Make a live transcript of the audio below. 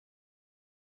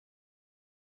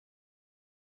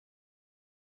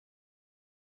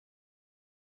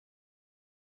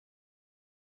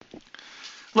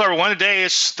Hello, everyone. Today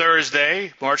is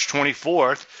Thursday, March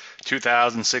 24th,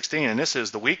 2016, and this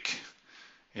is the Week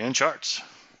in Charts.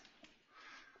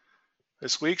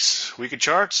 This week's Week in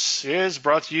Charts is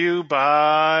brought to you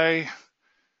by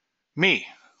me,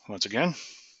 once again.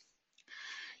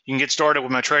 You can get started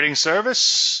with my trading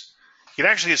service. You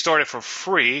can actually get started for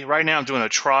free. Right now I'm doing a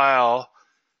trial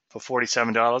for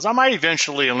 $47. I might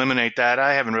eventually eliminate that.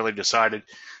 I haven't really decided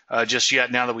just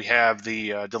yet now that we have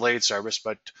the delayed service,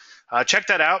 but check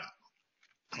that out.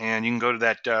 And you can go to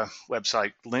that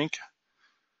website link.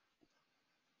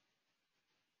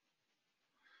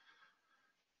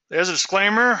 There's a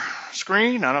disclaimer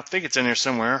screen. I don't think it's in there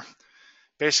somewhere.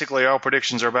 Basically, all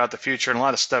predictions are about the future, and a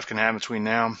lot of stuff can happen between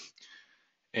now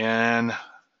and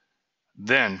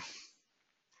then.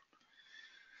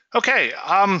 Okay,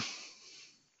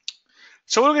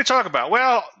 so what are we going to talk about?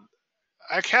 Well,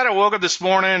 I kind of woke up this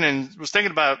morning and was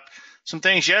thinking about some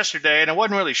things yesterday, and I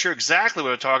wasn't really sure exactly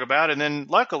what to talk about. And then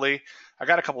luckily, I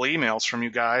got a couple of emails from you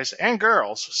guys and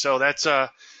girls. So that's I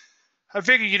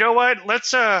figured, you know what?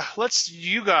 Let's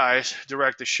you guys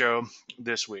direct the show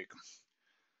this week.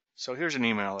 So here's an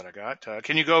email that I got.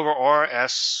 Can you go over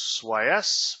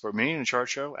RSYS for me in the chart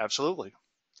show? Absolutely.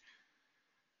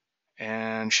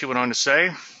 And she went on to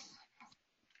say,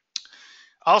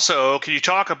 also, can you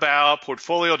talk about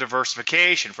portfolio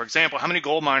diversification? For example, how many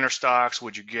gold miner stocks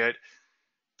would you get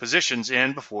positions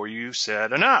in before you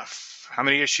said enough? How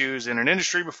many issues in an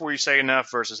industry before you say enough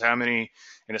versus how many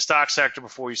in a stock sector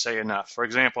before you say enough? For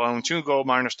example, I own 2 gold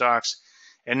miner stocks,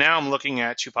 and now I'm looking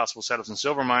at 2 possible setups in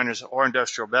silver miners or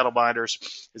industrial metal miners.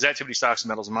 Is activity stocks and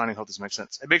metals and mining? I hope this makes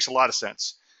sense. It makes a lot of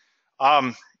sense.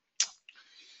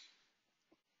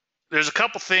 There's a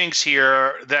couple things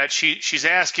here that she's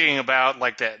asking about,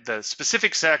 like the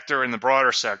specific sector and the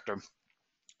broader sector.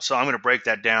 So I'm going to break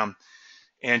that down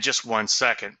in just 1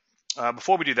 second.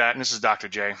 Before we do that, and this is Dr.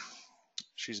 J.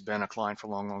 She's been a client for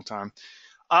a long, long time.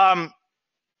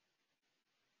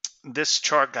 This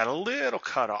chart got a little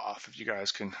cut off, if you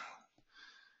guys can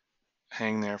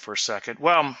hang there for a second.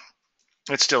 Well,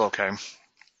 it's still okay.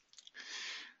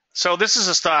 So this is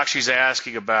a stock she's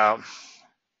asking about.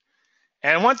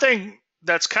 And one thing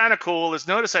that's kind of cool is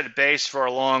notice that it based for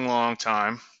a long, long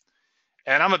time.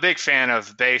 And I'm a big fan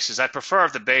of bases. I prefer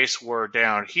if the base were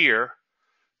down here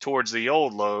towards the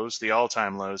old lows, the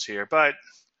all-time lows here. But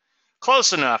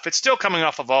close enough. It's still coming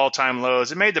off of all-time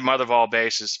lows. It made the mother of all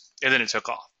bases, and then it took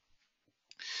off.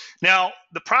 Now,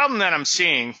 the problem that I'm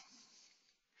seeing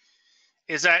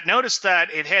is that notice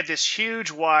that it had this huge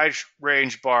wide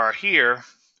range bar here,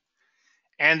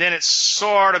 and then it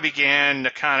sort of began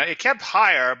to it kept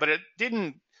higher, but it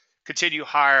didn't continue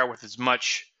higher with as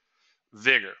much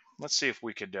vigor. Let's see if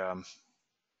we could get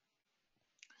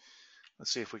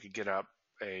up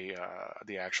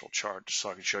the actual chart just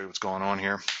so I can show you what's going on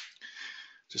here.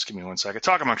 Just give me 1 second.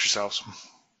 Talk amongst yourselves.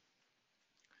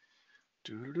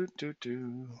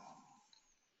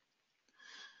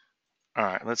 All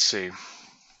right, let's see.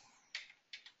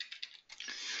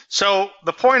 So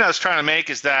the point I was trying to make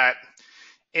is that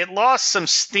it lost some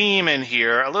steam in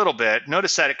here a little bit.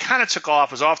 Notice that it kind of took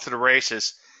off, was off to the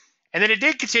races. And then it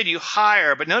did continue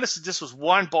higher, but notice that this was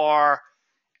 1 bar,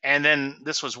 and then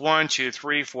this was 1, 2,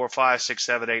 3, 4, 5, 6,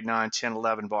 7, 8, 9, 10,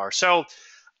 11 bars. So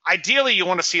ideally, you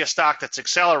want to see a stock that's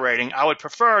accelerating. I would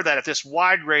prefer that if this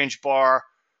wide range bar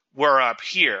were up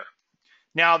here.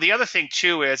 Now, the other thing,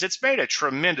 too, is it's made a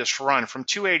tremendous run from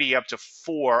 280 up to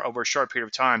 4 over a short period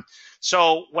of time.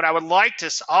 So what I would like to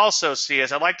also see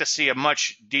is I'd like to see a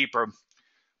much deeper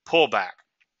pullback.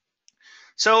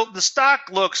 So the stock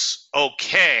looks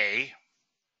okay.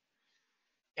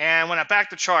 And when I back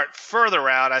the chart further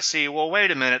out, I see, well,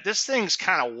 wait a minute, this thing's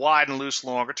kind of wide and loose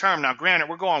longer term. Now, granted,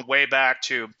 we're going way back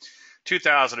to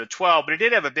 2012, but it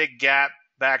did have a big gap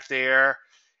back there.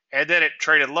 And then it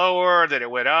traded lower, then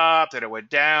it went up, then it went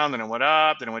down, then it went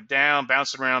up, then it went down,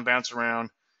 bouncing around.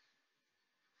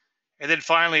 And then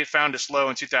finally it found its low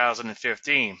in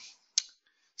 2015.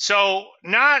 So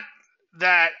not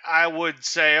that I would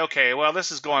say, okay, well,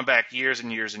 this is going back years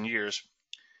and years and years.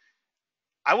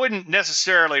 I wouldn't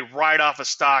necessarily write off a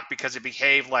stock because it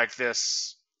behaved like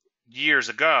this years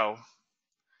ago.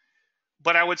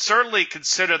 But I would certainly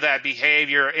consider that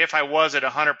behavior if I wasn't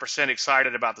 100%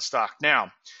 excited about the stock.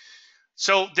 Now,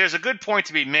 so there's a good point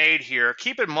to be made here.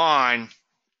 Keep in mind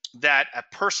that a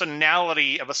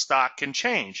personality of a stock can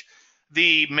change.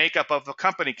 The makeup of a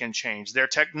company can change. Their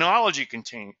technology can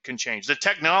change. The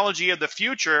technology of the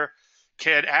future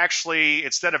could actually,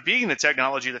 instead of being the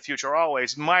technology of the future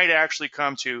always, might actually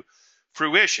come to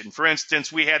fruition. For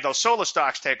instance, we had those solar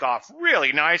stocks take off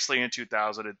really nicely in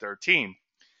 2013.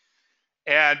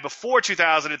 And before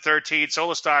 2013,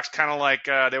 solo stocks kind of like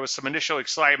there was some initial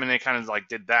excitement. They kind of like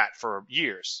did that for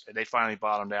years, and they finally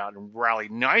bottomed out and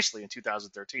rallied nicely in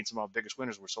 2013. Some of the biggest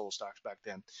winners were solo stocks back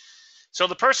then. So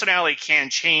the personality can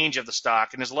change of the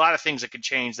stock, and there's a lot of things that can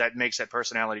change that makes that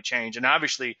personality change. And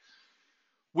obviously,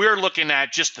 we're looking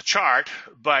at just the chart,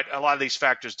 but a lot of these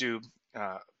factors do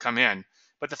come in.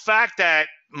 But the fact that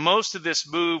most of this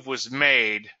move was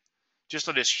made just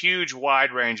on this huge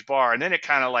wide range bar, and then it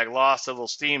kind of like lost a little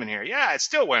steam in here. Yeah, it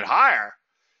still went higher,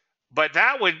 but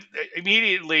that would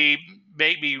immediately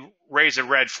make me raise a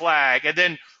red flag. And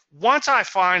then once I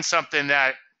find something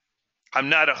that I'm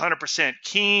not 100%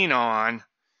 keen on,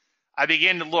 I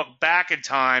begin to look back in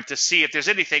time to see if there's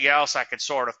anything else I could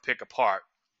sort of pick apart.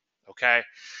 Okay,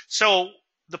 so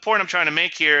the point I'm trying to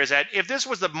make here is that if this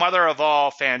was the mother of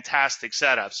all fantastic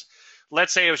setups,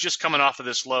 let's say it was just coming off of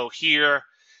this low here,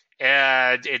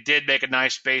 and it did make a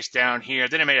nice base down here,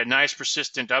 then it made a nice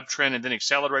persistent uptrend and then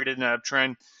accelerated an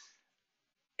uptrend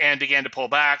and began to pull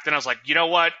back, then I was like, you know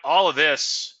what, all of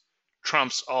this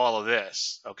trumps all of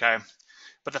this, okay?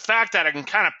 But the fact that I can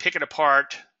kind of pick it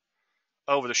apart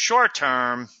over the short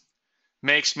term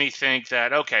makes me think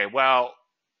that, okay, well,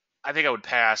 I think I would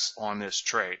pass on this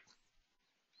trade.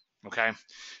 Okay.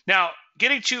 Now,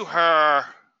 getting to her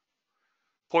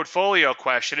portfolio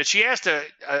question, and she asked a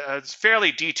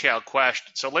fairly detailed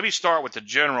question. So let me start with the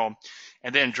general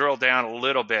and then drill down a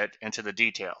little bit into the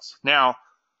details. Now,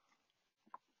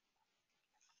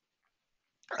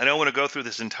 I don't want to go through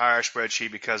this entire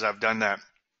spreadsheet because I've done that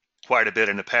quite a bit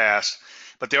in the past,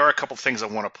 but there are a couple things I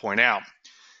want to point out.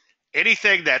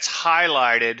 Anything that's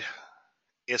highlighted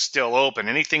is still open.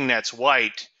 Anything that's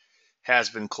white has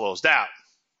been closed out.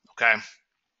 Okay.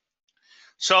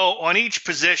 So on each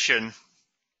position,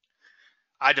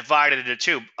 I divided it into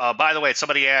two. By the way,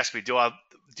 somebody asked me,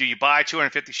 do you buy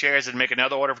 250 shares and make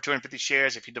another order for 250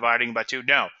 shares if you're dividing by two?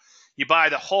 No. You buy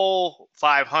the whole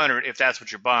 500 if that's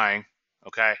what you're buying.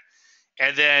 Okay.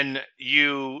 And then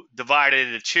you divide it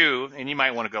into two, and you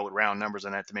might want to go with round numbers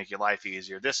on that to make your life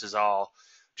easier. This is all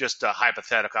just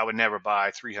hypothetical. I would never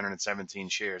buy 317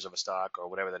 shares of a stock or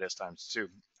whatever that is times two.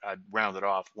 I'd round it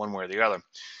off one way or the other.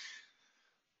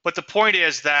 But the point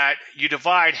is that you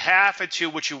divide half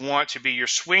into what you want to be your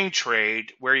swing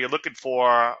trade, where you're looking for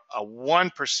a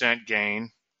 1%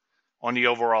 gain on the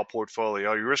overall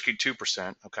portfolio. You're risking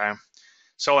 2%, okay?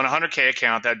 So on a 100K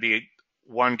account, that'd be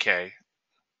 1K.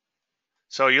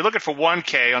 So you're looking for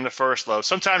 1K on the first load.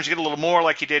 Sometimes you get a little more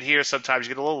like you did here. Sometimes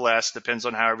you get a little less. Depends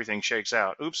on how everything shakes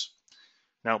out. Oops.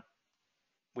 No,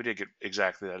 we did get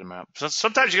exactly that amount. So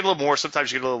sometimes you get a little more.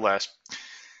 Sometimes you get a little less.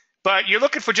 But you're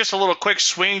looking for just a little quick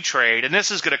swing trade. And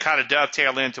this is going to kind of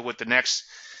dovetail into what the next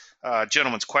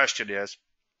gentleman's question is.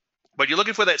 But you're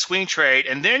looking for that swing trade.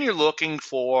 And then you're looking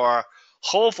for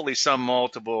hopefully some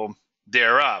multiple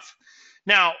thereof.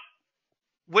 Now,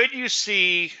 when you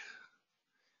see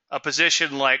a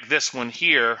position like this one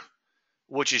here,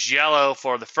 which is yellow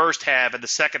for the first half and the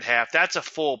second half, that's a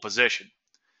full position.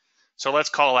 So let's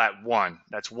call that one.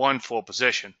 That's one full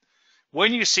position.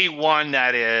 When you see one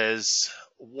that is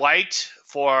white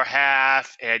for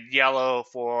half and yellow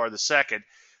for the second,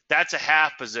 that's a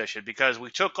half position because we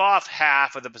took off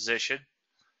half of the position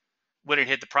when it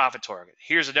hit the profit target.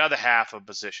 Here's another half of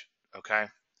position, okay?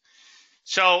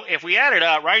 So if we add it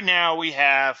up, right now we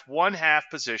have one half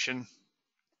position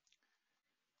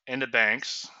in the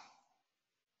banks,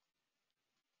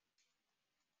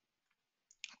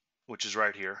 which is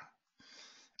right here.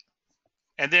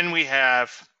 And then we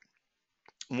have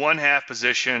one half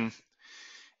position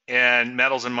in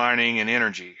metals and mining and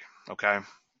energy, okay?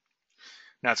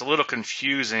 Now it's a little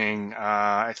confusing.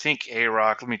 I think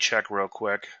AROC, let me check real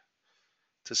quick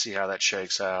to see how that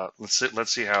shakes out.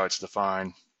 Let's see how it's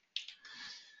defined.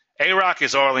 AROC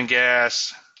is oil and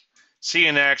gas.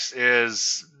 CNX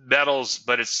is metals,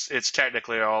 but it's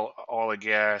technically all oil and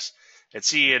gas. And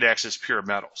CNX is pure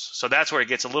metals. So that's where it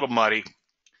gets a little muddy.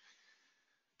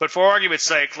 But for argument's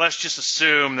sake, let's just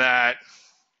assume that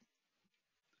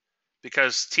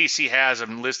because TC has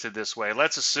them listed this way,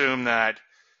 let's assume that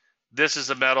this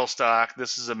is a metal stock,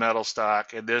 this is a metal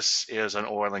stock, and this is an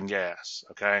oil and gas,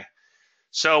 okay?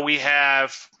 So we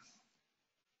have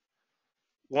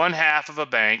one half of a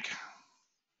bank,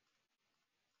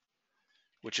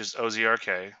 which is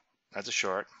OZRK, that's a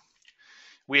short.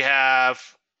 We have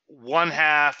one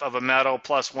half of a metal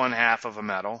plus one half of a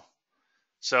metal.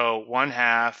 So one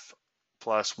half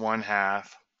plus one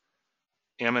half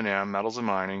M&M, metals and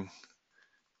mining,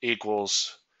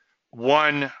 equals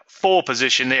one full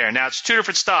position there. Now it's two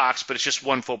different stocks, but it's just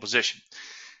one full position.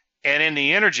 And in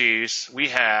the energies, we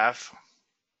have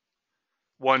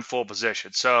one full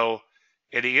position. So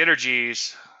In the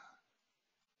energies,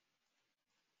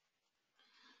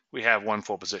 we have one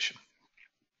full position.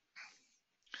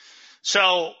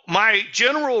 So my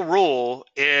general rule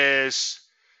is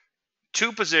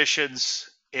 2 positions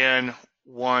in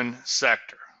one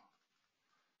sector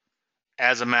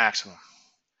as a maximum.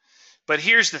 But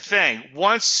here's the thing.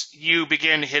 Once you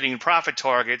begin hitting profit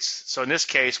targets, so in this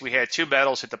case, we had 2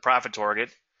 metals hit the profit target,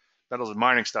 metals and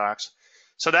mining stocks.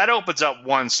 So that opens up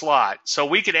 1 slot. So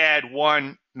we could add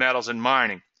 1 metals and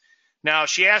mining. Now,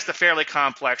 she asked a fairly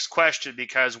complex question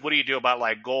because what do you do about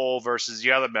like gold versus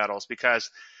the other metals? Because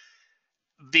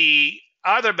the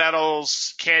other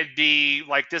metals can be,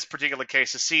 like this particular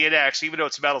case, the CNX, even though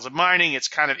it's metals and mining, it's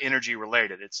kind of energy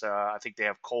related. It's I think they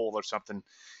have coal or something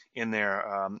in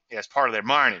there as part of their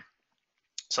mining.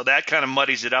 So that kind of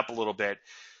muddies it up a little bit.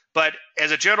 But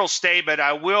as a general statement,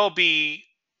 I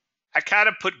kind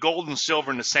of put gold and silver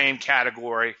in the same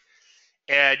category.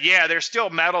 And yeah, they're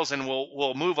still metals and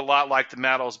will move a lot like the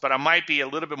metals, but I might be a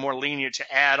little bit more lenient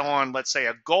to add on, let's say,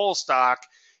 a gold stock,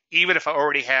 even if I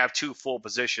already have 2 full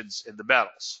positions in the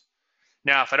metals.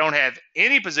 Now, if I don't have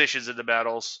any positions in the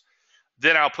metals,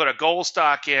 then I'll put a gold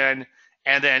stock in,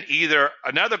 and then either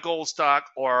another gold stock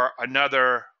or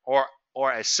another or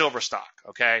a silver stock.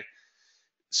 Okay,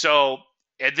 so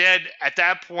and then at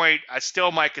that point, I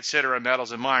still might consider a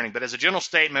metals and mining. But as a general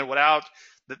statement, without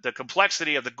the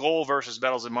complexity of the gold versus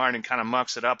metals and mining kind of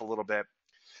mucks it up a little bit.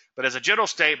 But as a general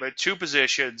statement, 2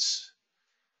 positions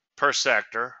per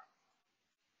sector.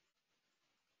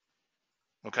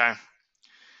 Okay.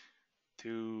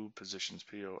 2 positions,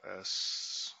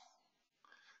 POS.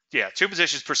 Yeah, 2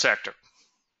 positions per sector.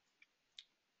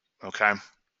 Okay.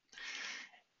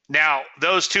 Now,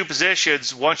 those 2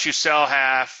 positions, once you sell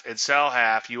half and sell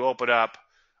half, you open up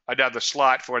another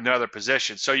slot for another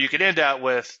position. So you can end up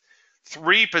with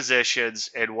 3 positions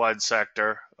in one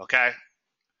sector, okay?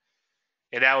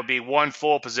 And that would be 1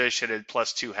 full position and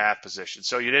plus 2 half positions.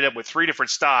 So you'd end up with 3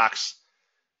 different stocks,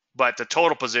 but the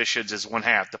total positions is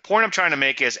 1/2. The point I'm trying to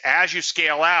make is as you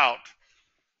scale out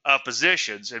of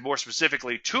positions, and more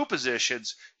specifically 2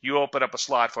 positions, you open up a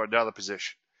slot for another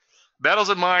position. Metals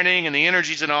and mining and the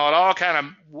energies and all, it all kind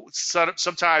of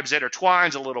sometimes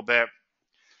intertwines a little bit.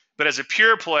 But as a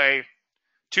pure play,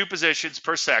 2 positions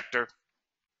per sector.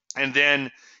 And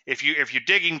then if you're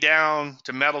digging down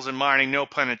to metals and mining, no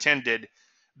pun intended,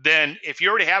 then if you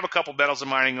already have a couple metals and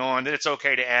mining on, then it's still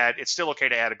okay to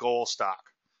add a gold stock.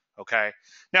 Okay.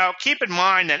 Now keep in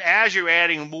mind that as you're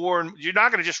adding more, you're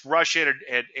not going to just rush it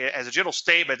as a general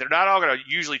statement. They're not all going to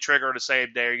usually trigger the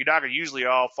same day. You're not going to usually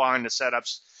all find the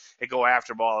setups and go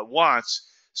after them all at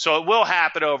once. So it will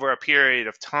happen over a period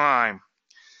of time.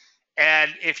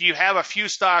 And if you have a few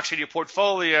stocks in your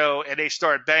portfolio and they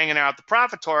start banging out the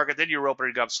profit target, then you're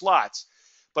opening up slots.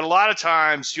 But a lot of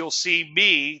times you'll see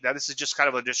me, now this is just kind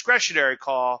of a discretionary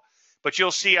call, but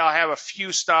you'll see I'll have a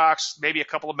few stocks, maybe a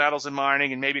couple of metals and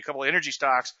mining and maybe a couple of energy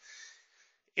stocks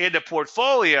in the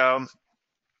portfolio,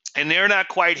 and they're not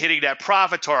quite hitting that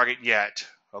profit target yet,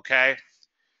 okay?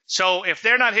 So if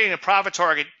they're not hitting the profit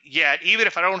target yet, even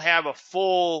if I don't have a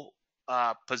full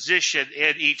position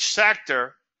in each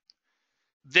sector,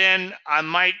 then I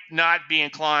might not be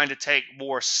inclined to take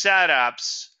more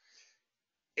setups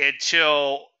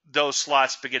until those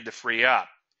slots begin to free up.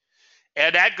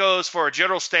 And that goes for a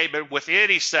general statement with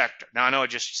any sector. Now, I know I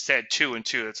just said 2 and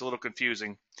 2. It's a little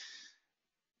confusing.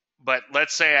 But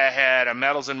let's say I had a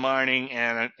metals and mining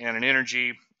and an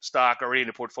energy stock already in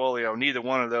the portfolio. Neither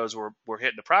one of those were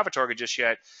hitting the profit target just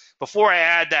yet. Before I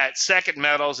add that second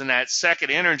metals and that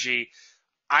second energy,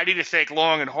 I need to think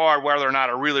long and hard whether or not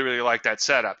I really, really like that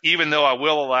setup, even though I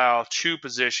will allow 2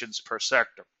 positions per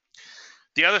sector.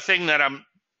 The other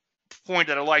point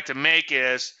that I like to make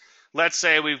is, let's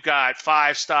say we've got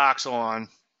 5 stocks on,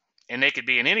 and they could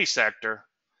be in any sector,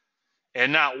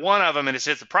 and not one of them has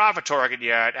hit the profit target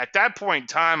yet. At that point in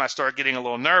time, I start getting a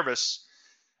little nervous,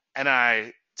 and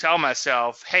I tell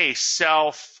myself, hey,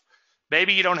 self,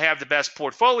 maybe you don't have the best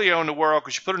portfolio in the world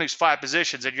because you put in these 5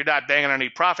 positions and you're not banging on any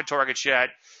profit targets yet.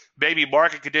 Maybe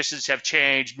market conditions have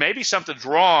changed. Maybe something's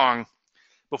wrong.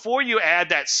 Before you add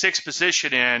that 6th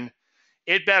position in,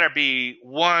 it better be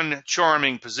one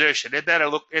charming position. It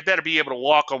better be able to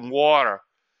walk on water,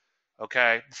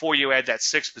 okay, before you add that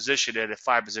 6th position in if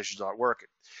 5 positions aren't working.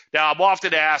 Now, I'm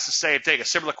often asked the same thing. A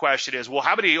similar question is, well,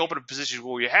 how many open positions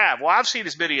will you have? Well, I've seen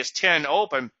as many as 10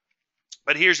 open,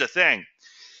 but here's the thing.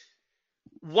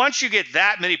 Once you get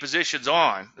that many positions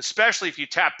on, especially if you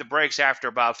tap the brakes after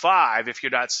about 5, if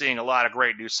you're not seeing a lot of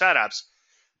great new setups,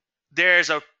 there's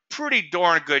a pretty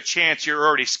darn good chance you're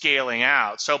already scaling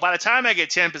out. So by the time I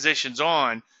get 10 positions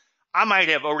on, I might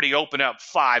have already opened up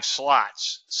 5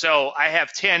 slots. So I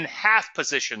have 10 half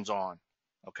positions on,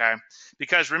 okay?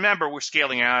 Because remember, we're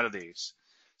scaling out of these.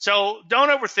 So don't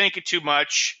overthink it too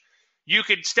much. You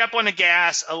could step on the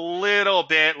gas a little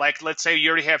bit, like let's say you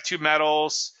already have 2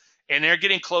 metals and they're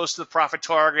getting close to the profit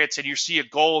targets and you see a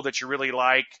gold that you really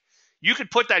like. You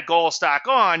could put that gold stock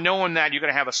on knowing that you're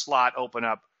going to have a slot open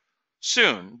up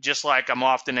soon. Just like I'm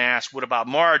often asked, what about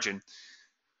margin?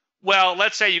 Well,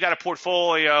 let's say you got a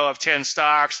portfolio of 10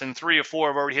 stocks and 3 or 4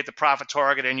 have already hit the profit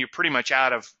target and you're pretty much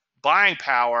out of buying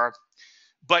power,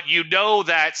 but you know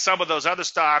that some of those other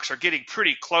stocks are getting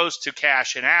pretty close to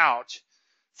cashing out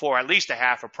for at least a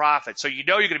half a profit. So you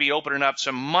know you're going to be opening up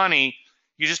some money.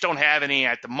 You just don't have any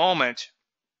at the moment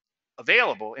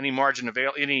available, any margin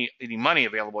available, any money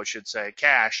available, I should say,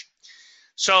 cash.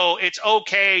 So it's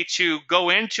okay to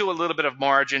go into a little bit of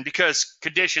margin because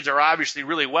conditions are obviously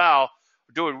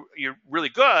you're really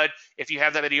good if you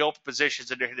have that many open positions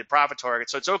and hit the profit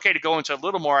target. So it's okay to go into a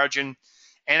little margin.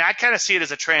 And I kind of see it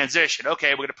as a transition.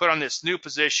 Okay, we're going to put on this new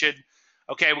position.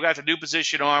 Okay, we got the new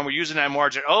position on. We're using that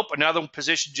margin. Oh, another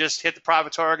position just hit the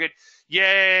profit target.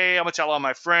 Yay, I'm going to tell all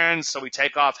my friends. So we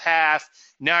take off half.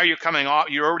 Now you're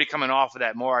already coming off of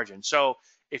that margin. So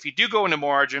if you do go into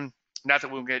margin, not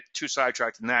that we'll get too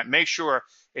sidetracked in that, make sure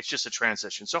it's just a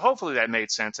transition. So hopefully that made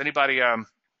sense. Anybody have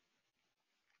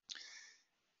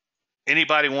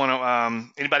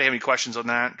any questions on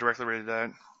that, directly related to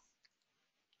that?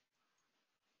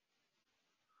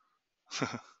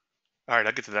 All right,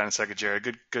 I'll get to that in a second, Jerry.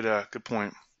 Good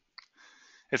point.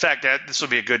 In fact, this will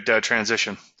be a good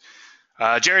transition.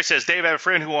 Jerry says, Dave, I have a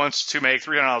friend who wants to make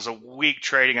 $300 a week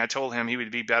trading. I told him he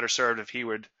would be better served if he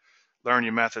would learn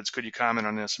your methods. Could you comment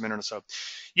on this a minute or so?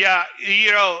 Yeah,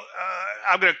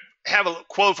 I'm going to have a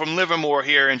quote from Livermore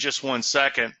here in just 1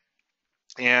 second.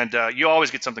 And you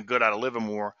always get something good out of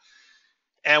Livermore.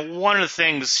 And one of the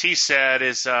things he said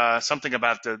is something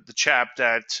about the chap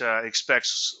that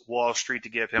expects Wall Street to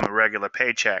give him a regular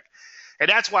paycheck. And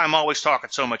that's why I'm always talking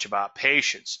so much about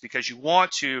patience, because you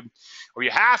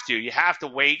have to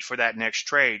wait for that next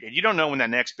trade. And you don't know when that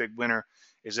next big winner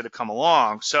is going to come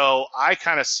along. So I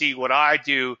kind of see what I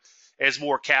do as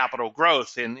more capital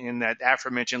growth in that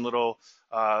aforementioned little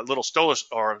stocks,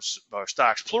 or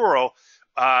stocks plural.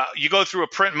 You go through a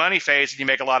print money phase and you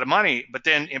make a lot of money, but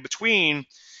then in between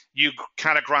you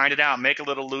kind of grind it out, make a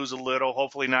little, lose a little,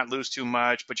 hopefully not lose too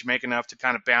much, but you make enough to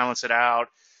kind of balance it out.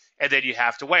 And then you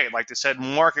have to wait. Like they said,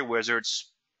 market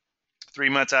wizards, 3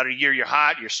 months out of the year, you're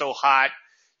hot. You're so hot.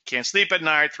 You can't sleep at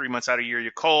night. 3 months out of the year,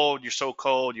 you're cold. You're so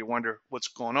cold. You wonder what's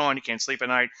going on. You can't sleep at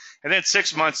night. And then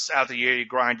 6 months out of the year, you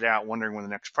grind it out, wondering when the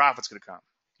next profit's going to come.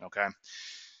 Okay.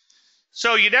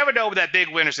 So you never know when that big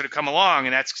winner's going to come along,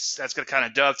 and that's going to kind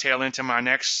of dovetail into my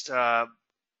next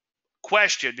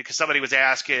question, because somebody was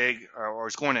asking, or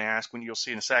is going to ask, when you'll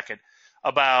see in a second,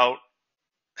 about,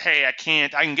 hey, I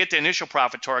can get the initial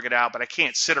profit target out, but I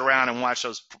can't sit around and watch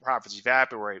those profits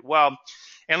evaporate. Well,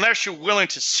 unless you're willing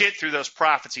to sit through those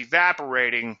profits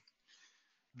evaporating,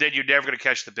 then you're never going to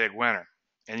catch the big winner,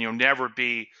 and you'll never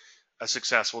be a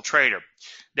successful trader.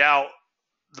 Now,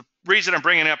 the reason I'm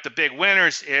bringing up the big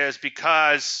winners is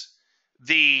because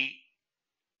the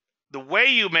way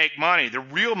you make money, the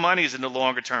real money is in the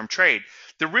longer term trade.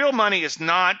 The real money is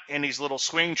not in these little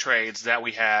swing trades that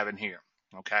we have in here,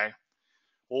 okay?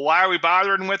 Well, why are we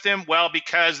bothering with them? Well,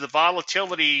 because the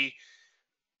volatility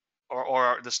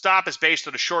or the stop is based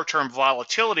on the short-term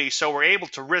volatility, so we're able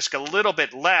to risk a little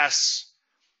bit less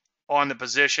on the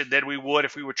position than we would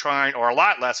if we were trying, or a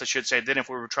lot less, I should say, than if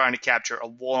we were trying to capture a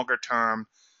longer-term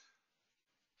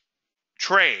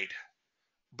trade.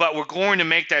 But we're going to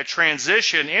make that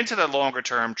transition into the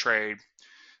longer-term trade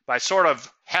by sort of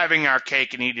having our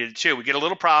cake and eating it too. We get a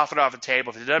little profit off the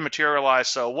table. If it doesn't materialize,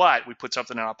 so what? We put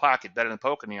something in our pocket, better than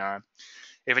poking the eye.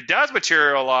 If it does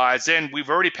materialize, then we've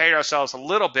already paid ourselves a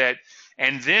little bit,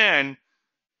 and then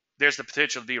there's the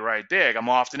potential to be right big. I'm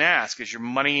often asked, is your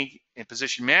money in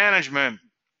position management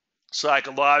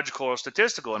psychological or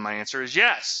statistical? And my answer is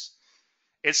yes.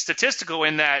 It's statistical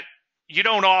in that you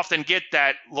don't often get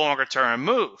that longer term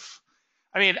move.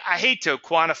 I mean, I hate to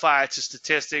quantify it to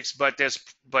statistics, but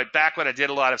back when I did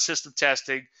a lot of system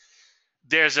testing,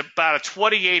 there's about a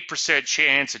 28%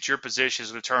 chance that your position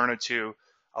is going to turn into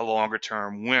a longer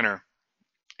term winner.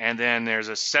 And then there's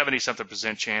a 70-something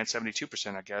percent chance,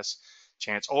 72%, I guess,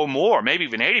 chance, or more, maybe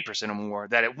even 80% or more,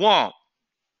 that it won't.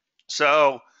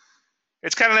 So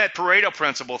it's kind of that Pareto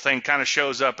principle thing kind of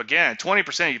shows up again.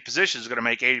 20% of your positions is going to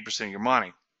make 80% of your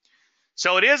money.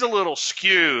 So it is a little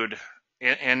skewed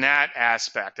in that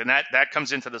aspect, and that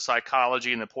comes into the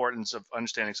psychology and the importance of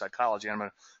understanding psychology. I'm going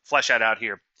to flesh that out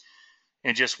here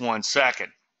in just 1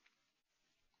 second.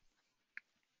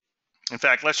 In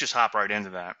fact, let's just hop right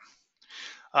into that.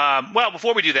 Well,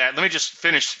 before we do that, let me just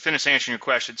finish answering your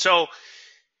question. So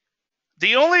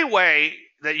the only way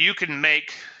that you can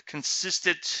make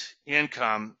consistent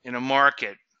income in a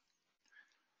market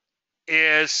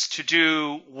is to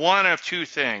do one of two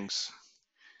things.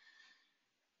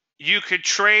 You could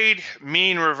trade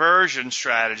mean reversion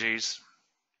strategies,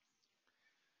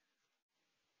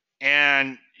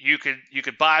 and you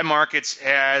could buy markets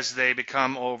as they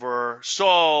become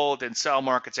oversold and sell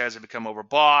markets as they become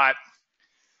overbought,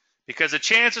 because the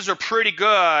chances are pretty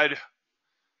good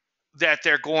that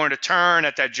they're going to turn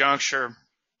at that juncture,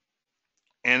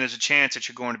 and there's a chance that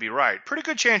you're going to be right. Pretty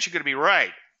good chance you're going to be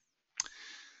right.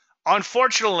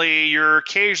 Unfortunately, you're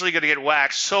occasionally going to get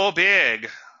whacked so big,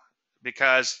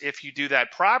 because if you do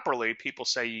that properly, people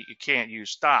say you can't use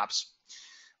stops.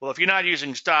 Well, if you're not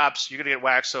using stops, you're going to get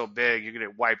whacked so big, you're going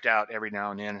to get wiped out every now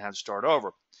and then and have to start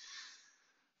over.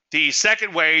 The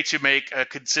second way to make a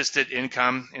consistent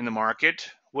income in the market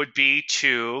would be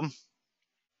to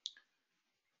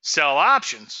sell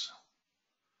options.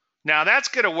 Now, that's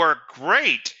going to work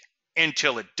great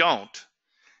until it don't.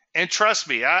 And trust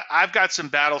me, I've got some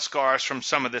battle scars from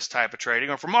some of this type of trading,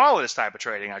 or from all of this type of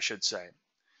trading, I should say.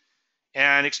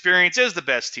 And experience is the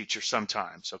best teacher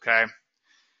sometimes, okay?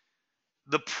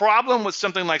 The problem with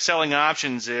something like selling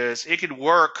options is it could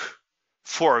work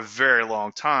for a very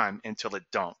long time until it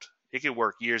don't. It could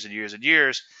work years and years and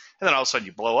years, and then all of a sudden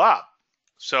you blow up.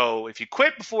 So if you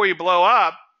quit before you blow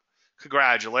up,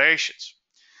 congratulations.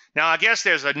 Now, I guess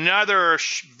there's another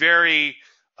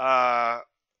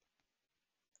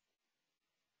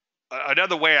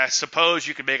another way I suppose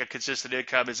you can make a consistent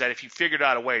income is that if you figured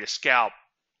out a way to scalp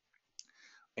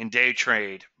and day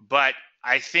trade, but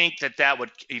I think that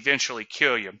would eventually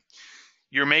kill you.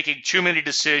 You're making too many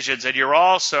decisions, and you're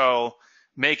also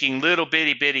making little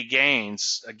bitty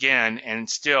gains again, and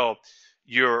still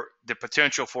the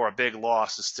potential for a big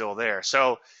loss is still there.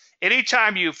 So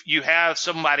anytime you have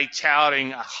somebody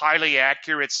touting a highly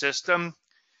accurate system,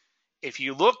 if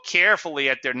you look carefully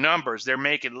at their numbers, they're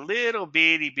making little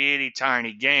bitty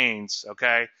tiny gains,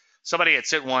 okay? Somebody had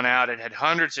sent one out, it had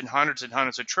hundreds and hundreds and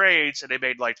hundreds of trades, and they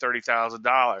made like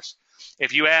 $30,000.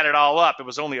 If you add it all up, it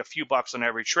was only a few bucks on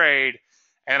every trade,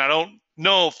 and I don't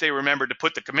know if they remembered to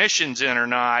put the commissions in or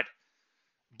not,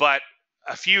 but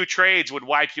a few trades would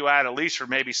wipe you out at least for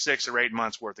maybe 6 or 8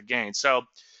 months worth of gains. So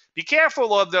be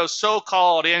careful of those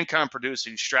so-called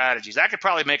income-producing strategies. I could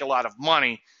probably make a lot of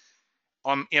money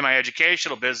in my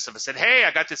educational business if I said, hey,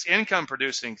 I got this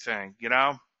income-producing thing,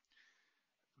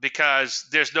 because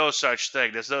there's no such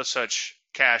thing. There's no such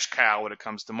cash cow when it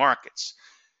comes to markets.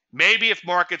 Maybe if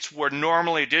markets were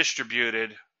normally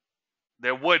distributed,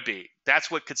 there would be. That's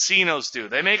what casinos do.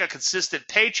 They make a consistent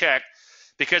paycheck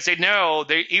because they know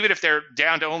even if they're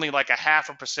down to only like a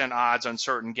 0.5% odds on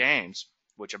certain games,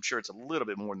 which I'm sure it's a little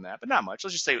bit more than that, but not much.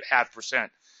 Let's just say 0.5%.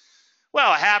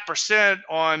 Well, 0.5%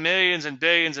 on millions and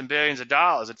billions and billions of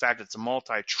dollars. In fact, it's a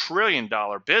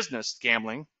multi-trillion-dollar business,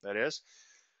 gambling, that is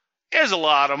a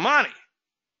lot of money,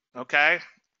 okay?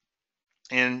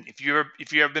 And if you've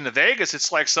ever been to Vegas,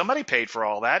 it's like somebody paid for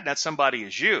all that, and that somebody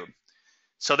is you.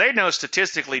 So they know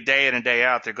statistically day in and day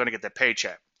out they're going to get that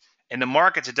paycheck. In the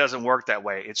markets, it doesn't work that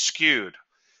way. It's skewed.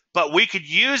 But we could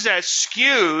use that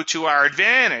skew to our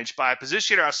advantage by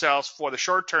positioning ourselves for the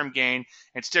short-term gain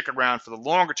and stick around for the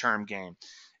longer-term gain.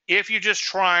 If you're just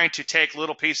trying to take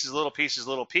little pieces,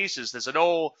 there's an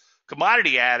old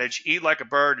commodity adage, eat like a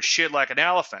bird, shit like an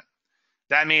elephant.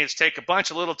 That means take a bunch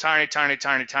of little tiny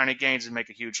gains and make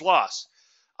a huge loss.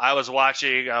 I was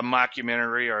watching a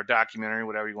mockumentary or a documentary,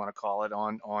 whatever you want to call it,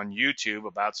 on YouTube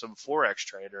about some Forex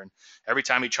trader. And every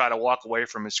time he'd try to walk away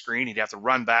from his screen, he'd have to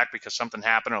run back because something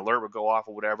happened, an alert would go off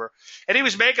or whatever. And he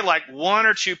was making like 1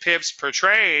 or 2 pips per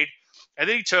trade. And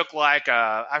then he took like,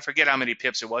 I forget how many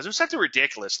pips it was. It was something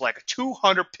ridiculous, like a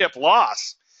 200 pip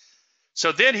loss.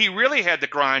 So then he really had to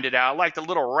grind it out like the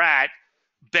little rat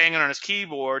banging on his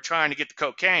keyboard trying to get the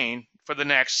cocaine for the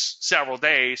next several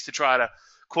days to try to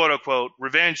quote-unquote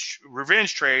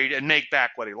revenge trade and make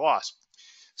back what he lost.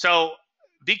 So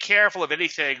be careful of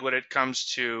anything when it comes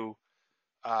to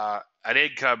an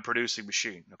income-producing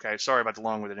machine, okay? Sorry about the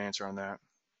long-winded answer on that.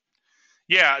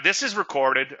 Yeah, this is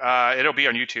recorded. It'll be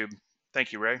on YouTube.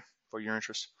 Thank you, Ray, for your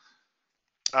interest.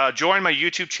 Join my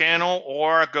YouTube channel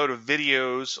or go to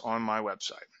videos on my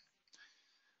website.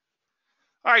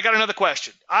 All right, got another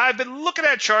question. I've been looking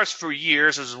at charts for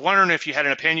years. I was wondering if you had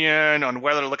an opinion on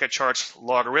whether to look at charts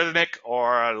logarithmic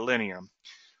or linear.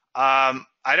 I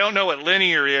don't know what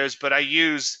linear is, but I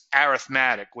use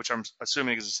arithmetic, which I'm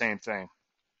assuming is the same thing.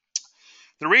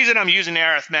 The reason I'm using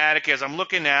arithmetic is I'm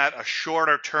looking at a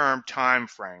shorter term time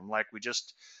frame. Like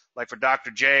for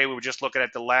Dr. J, we were just looking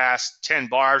at the last 10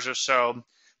 bars or so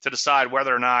to decide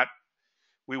whether or not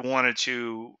we wanted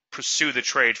to pursue the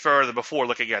trade further before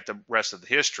looking at the rest of the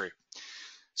history.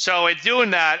 So in doing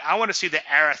that, I want to see the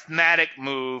arithmetic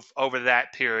move over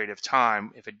that period of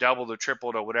time. If it doubled or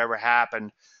tripled or whatever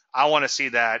happened, I want to see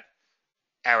that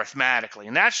arithmetically.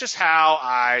 And that's just how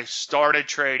I started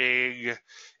trading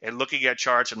and looking at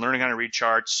charts and learning how to read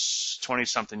charts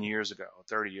 20-something years ago,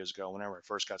 30 years ago, whenever I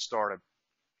first got started.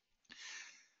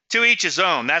 To each his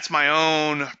own. That's my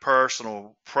own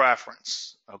personal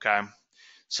preference, okay?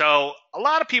 So a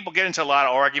lot of people get into a lot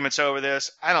of arguments over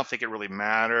this. I don't think it really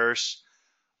matters.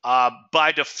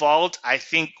 By default, I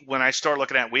think when I start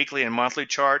looking at weekly and monthly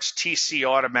charts, TC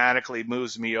automatically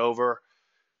moves me over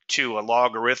to a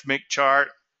logarithmic chart,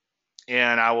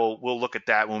 and we'll look at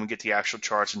that when we get to the actual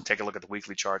charts and take a look at the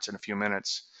weekly charts in a few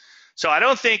minutes. So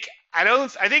I think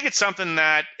it's something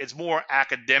that is more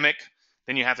academic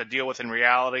than you have to deal with in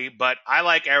reality, but I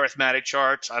like arithmetic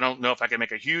charts. I don't know if I can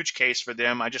make a huge case for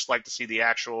them. I just like to see the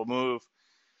actual move.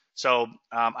 So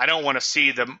I don't want to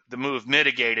see the move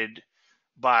mitigated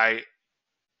by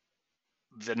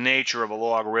the nature of a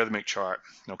logarithmic chart,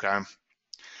 okay?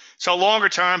 So longer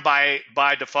term, by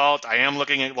default, I am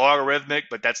looking at logarithmic,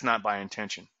 but that's not by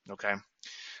intention, okay?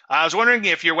 I was wondering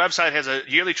if your website has a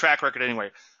yearly track record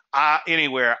anywhere.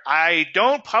 I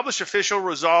don't publish official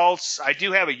results. I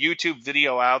do have a YouTube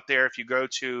video out there. If you go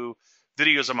to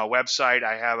videos on my website,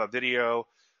 I have a video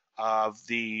of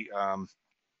if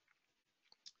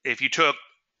you took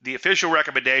the official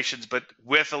recommendations, but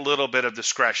with a little bit of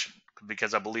discretion,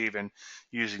 because I believe in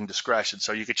using discretion.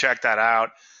 So you can check that out.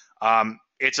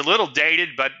 It's a little dated,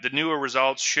 but the newer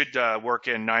results should work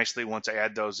in nicely once I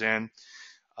add those in.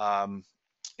 And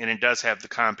it does have the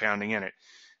compounding in it.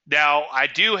 Now, I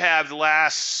do have the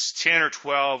last 10 or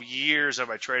 12 years of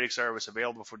my trading service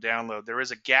available for download. There is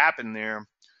a gap in there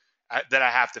that I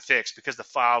have to fix because the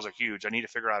files are huge. I need to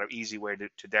figure out an easy way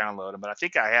to download them, but I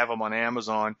think I have them on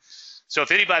Amazon. So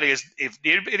if anybody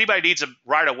needs them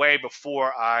right away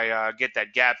before I get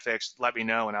that gap fixed, let me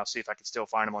know, and I'll see if I can still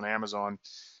find them on Amazon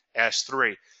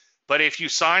S3. But if you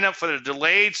sign up for the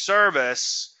delayed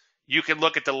service, you can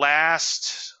look at the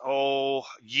last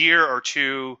year or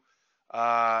two,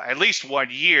 at least 1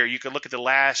 year. You can look at the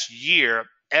last year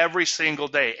every single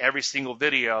day, every single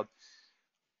video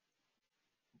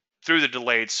through the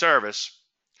delayed service.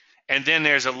 And then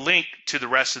there's a link to the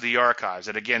rest of the archives.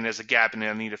 And again, there's a gap in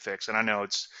there I need to fix. And I know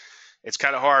it's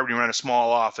kind of hard when you run a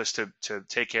small office to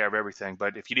take care of everything.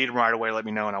 But if you need them right away, let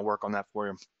me know and I'll work on that for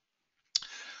you.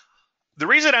 The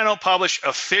reason I don't publish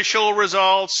official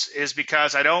results is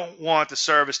because I don't want the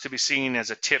service to be seen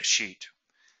as a tip sheet.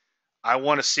 I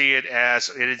want to see it as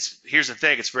it is. Here's the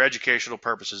thing, it's for educational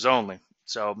purposes only.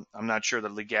 So I'm not sure the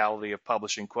legality of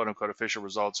publishing quote unquote official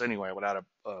results anyway without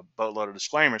a boatload of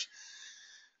disclaimers.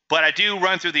 But I do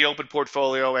run through the open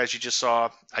portfolio, as you just saw.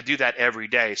 I do that every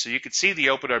day. So you can see the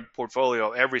open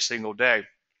portfolio every single day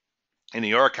in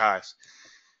the archives.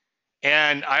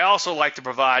 And I also like to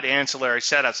provide ancillary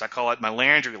setups. I call it my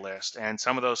Landry list. And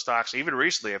some of those stocks, even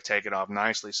recently, have taken off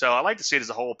nicely. So I like to see it as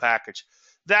a whole package.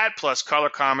 That plus color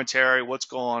commentary, what's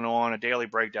going on, a daily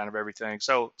breakdown of everything.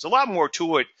 So it's a lot more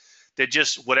to it than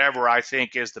just whatever I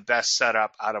think is the best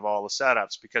setup out of all the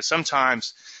setups. Because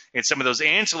sometimes in some of those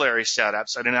ancillary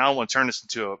setups, and I don't want to turn this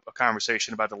into a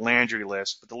conversation about the Landry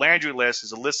list, but the Landry list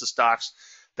is a list of stocks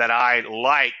that I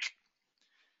like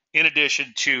in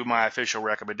addition to my official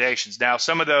recommendations. Now,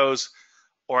 some of those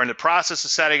are in the process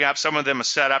of setting up. Some of them are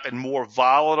set up and more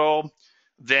volatile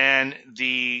than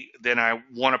I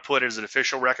want to put as an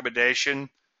official recommendation,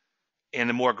 and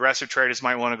the more aggressive traders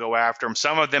might want to go after them.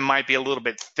 Some of them might be a little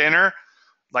bit thinner,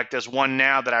 like there's one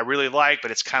now that I really like, but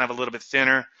it's kind of a little bit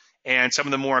thinner. And some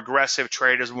of the more aggressive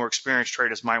traders, more experienced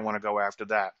traders might want to go after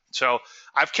that. So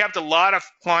I've kept a lot of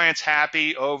clients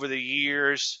happy over the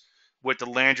years with the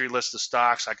Landry list of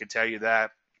stocks, I can tell you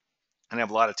that. And I have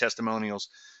a lot of testimonials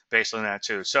based on that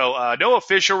too. So no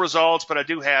official results, but I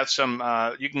do have some,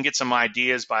 you can get some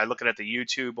ideas by looking at the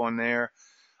YouTube on there.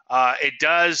 It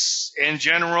does, in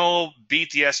general,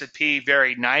 beat the S&P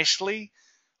very nicely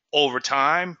over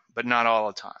time, but not all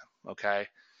the time, okay?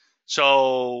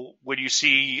 So when you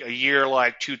see a year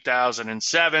like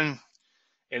 2007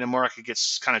 and the market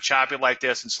gets kind of choppy like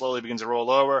this and slowly begins to roll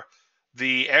over,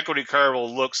 the equity curve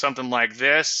will look something like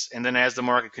this. And then as the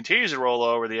market continues to roll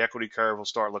over, the equity curve will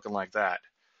start looking like that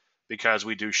because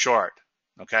we do short.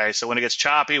 Okay, so when it gets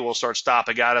choppy, we'll start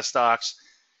stopping out of stocks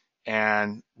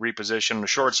and reposition on the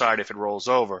short side if it rolls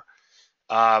over.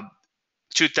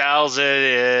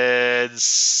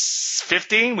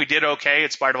 2015, we did okay in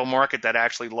spite of a market that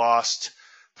actually lost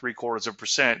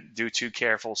 0.75% due to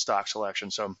careful stock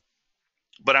selection. So,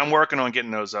 but I'm working on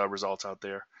getting those results out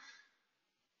there.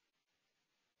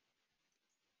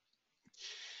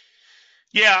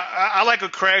 Yeah, I like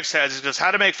what Craig says. He goes,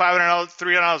 how to make $500,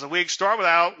 $300 a week. Start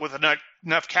with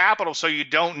enough capital so you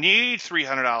don't need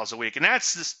 $300 a week. And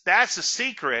that's the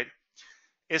secret,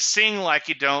 is seeing like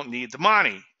you don't need the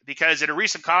money. Because in a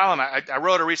recent column, I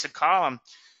wrote a recent column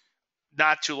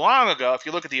not too long ago. If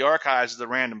you look at the archives of the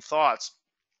Random Thoughts,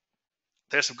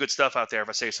 there's some good stuff out there, if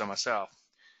I say so myself.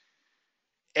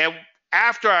 And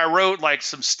after I wrote like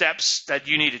some steps that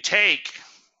you need to take,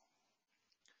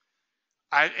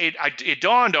 it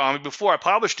dawned on me before I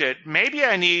published it, maybe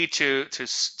I need to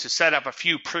set up a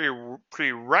few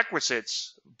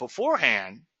prerequisites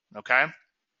beforehand, okay?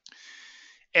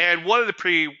 And one of the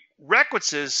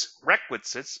prerequisites,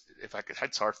 if I could,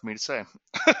 it's hard for me to say.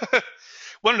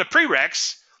 One of the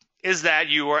prereqs is that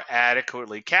you are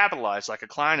adequately capitalized. Like a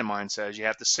client of mine says, you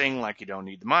have to sing like you don't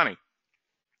need the money,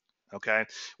 okay?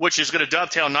 Which is going to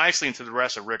dovetail nicely into the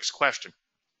rest of Rick's question.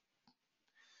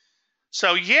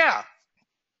 So yeah,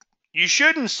 you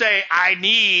shouldn't say, I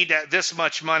need this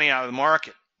much money out of the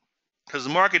market, because the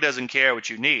market doesn't care what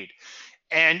you need.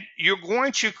 And you're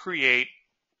going to create,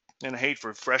 and I hate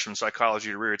for freshman psychology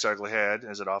to rear its ugly head,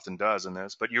 as it often does in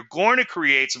this, but you're going to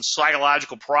create some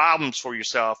psychological problems for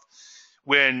yourself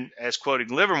when, as quoting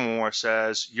Livermore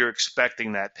says, you're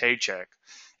expecting that paycheck.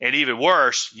 And even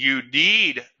worse, you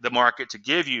need the market to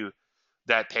give you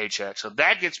that paycheck. So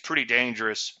that gets pretty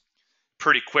dangerous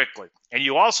pretty quickly. And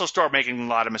you also start making a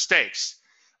lot of mistakes.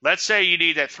 Let's say you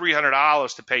need that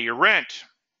 $300 to pay your rent,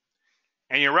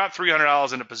 and you're up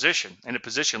 $300 in a position, and the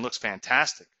position looks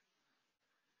fantastic.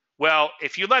 Well,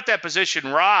 if you let that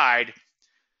position ride,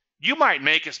 you might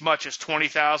make as much as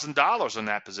 $20,000 on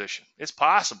that position. It's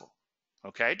possible,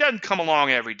 okay? It doesn't come along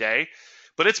every day,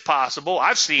 but it's possible.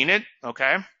 I've seen it,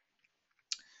 okay?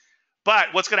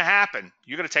 But what's going to happen?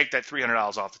 You're going to take that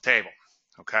 $300 off the table,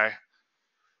 okay?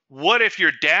 What if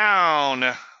you're down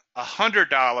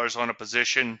 $100 on a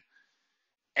position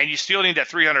and you still need that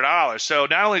 $300? So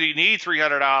not only do you need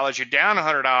 $300, you're down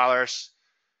 $100.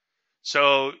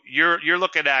 So you're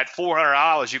looking at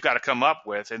 $400 you've got to come up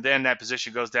with, and then that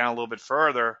position goes down a little bit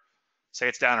further. Say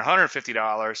it's down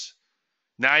 $150.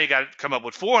 Now you got to come up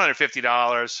with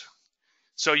 $450.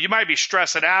 So you might be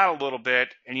stressing out a little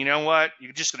bit, and you know what?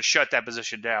 You're just going to shut that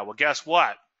position down. Well, guess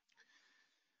what?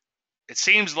 It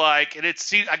seems like, and I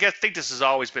think this has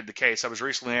always been the case. I was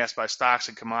recently asked by Stocks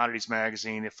and Commodities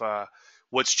magazine if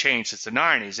what's changed since the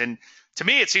 90s. And to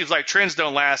me, it seems like trends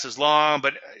don't last as long,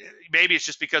 but maybe it's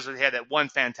just because we had that one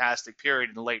fantastic period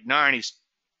in the late 90s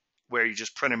where you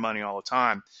just printed money all the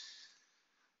time.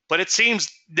 But it seems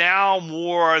now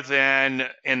more than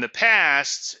in the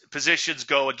past, positions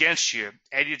go against you,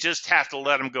 and you just have to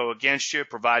let them go against you,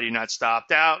 provided you're not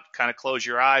stopped out. Kind of close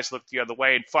your eyes, look the other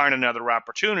way, and find another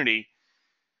opportunity.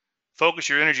 Focus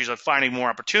your energies on finding more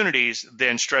opportunities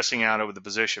than stressing out over the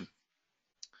position.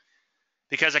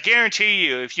 Because I guarantee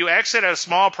you, if you exit at a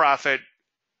small profit,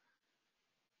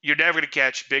 you're never going to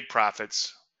catch big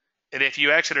profits. And if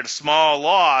you exit at a small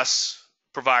loss,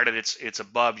 provided it's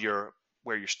above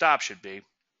where your stop should be,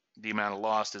 the amount of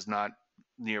loss is not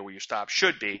near where your stop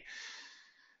should be,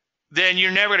 then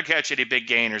you're never going to catch any big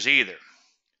gainers either.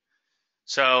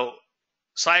 So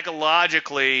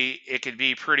psychologically, it can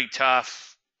be pretty tough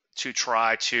to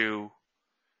try to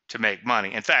make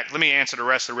money. In fact, let me answer the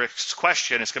rest of Rick's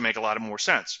question. It's going to make a lot more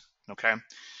sense. Okay.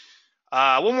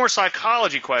 One more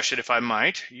psychology question, if I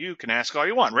might. You can ask all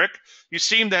you want, Rick. You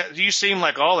seem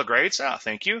like all the greats. Oh,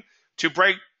 thank you. To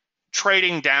break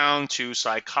trading down to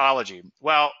psychology.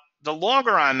 Well, the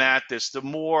longer I'm at this, the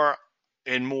more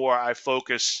and more I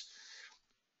focus,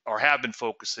 or have been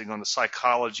focusing, on the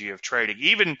psychology of trading.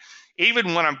 Even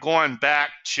when I'm going back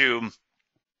to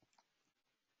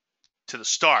the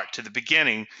start, to the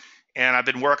beginning, and I've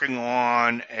been working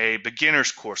on a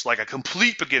beginner's course, like a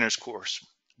complete beginner's course,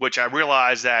 which I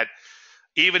realize that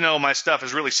even though my stuff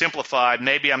is really simplified,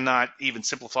 maybe I'm not even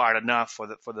simplified enough for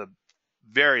the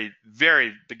very,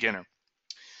 very beginner.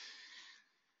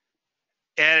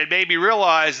 And it made me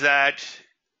realize that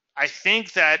I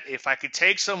think that if I could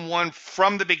take someone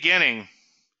from the beginning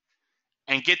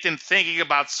and get them thinking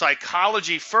about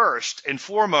psychology first and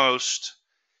foremost,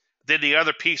 then the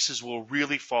other pieces will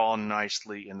really fall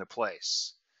nicely into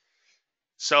place.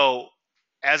 So,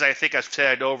 as I think I've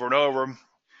said over and over,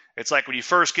 it's like when you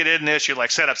first get in this, you're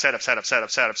like setup, patterns,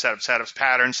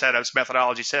 setups,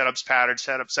 methodology, setups, patterns,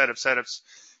 setups.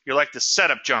 You're like the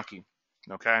setup junkie,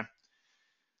 okay?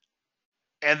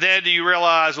 And then you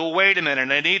realize, well, wait a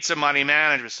minute, I need some money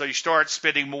management. So you start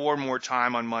spending more and more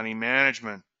time on money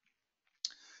management.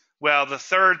 Well, the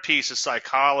third piece is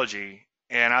psychology.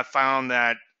 And I found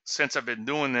that since I've been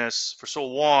doing this for so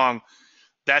long,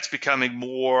 that's becoming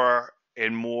more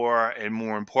and more and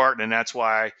more important. And that's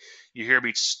why you hear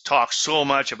me talk so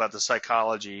much about the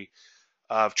psychology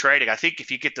of trading. I think if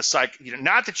you get the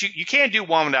not that you can't do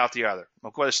one without the other.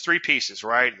 Of course, there's three pieces,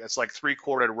 right? That's like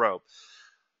three-quartered rope.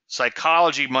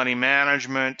 Psychology, money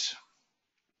management,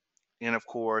 and of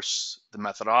course, the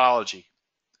methodology.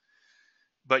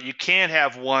 But you can't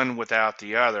have one without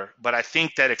the other. But I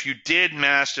think that if you did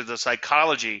master the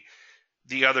psychology,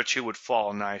 the other two would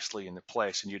fall nicely into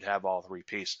place and you'd have all three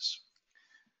pieces.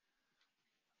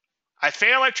 I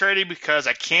fail at trading because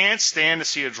I can't stand to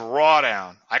see a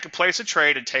drawdown. I can place a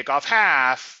trade and take off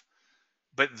half,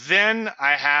 but then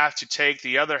I have to take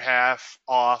the other half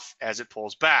off as it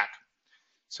pulls back.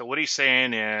 So what he's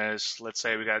saying is, let's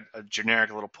say we got a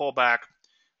generic little pullback.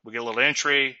 We get a little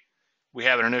entry. We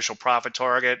have an initial profit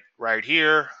target right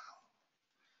here.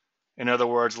 In other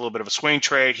words, a little bit of a swing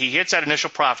trade. He hits that initial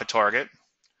profit target,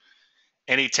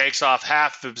 and he takes off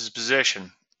half of his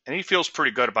position. And he feels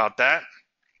pretty good about that.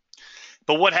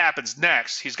 But what happens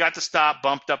next? He's got the stop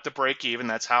bumped up to break even.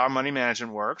 That's how our money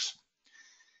management works.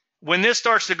 When this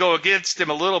starts to go against him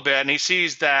a little bit, and he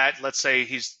sees that, let's say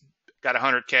he's got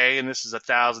 100K, and this is a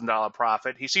 $1,000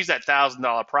 profit. He sees that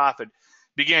 $1,000 profit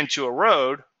begin to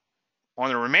erode on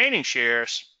the remaining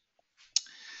shares.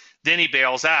 Then he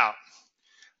bails out.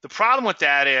 The problem with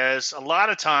that is a lot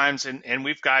of times, and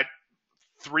we've got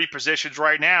three positions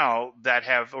right now that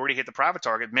have already hit the profit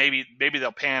target. Maybe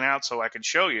they'll pan out so I can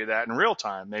show you that in real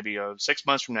time. Maybe 6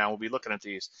 months from now we'll be looking at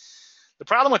these. The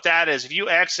problem with that is if you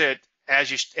exit as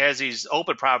these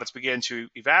open profits begin to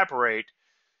evaporate,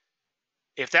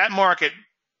 if that market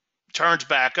turns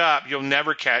back up, you'll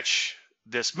never catch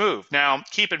this move. Now,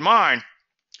 keep in mind,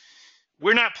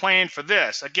 we're not playing for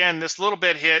this. Again, this little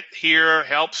bit hit here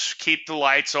helps keep the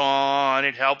lights on.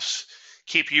 It helps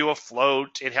keep you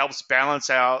afloat. It helps balance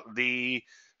out the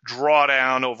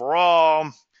drawdown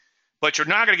overall. But you're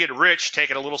not going to get rich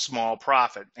taking a little small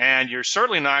profit. And you're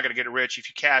certainly not going to get rich if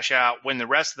you cash out when the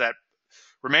rest of that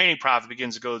remaining profit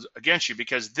begins to go against you,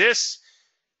 because this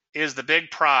is the big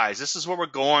prize. This is what we're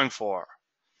going for.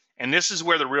 And this is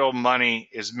where the real money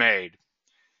is made.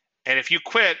 And if you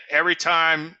quit every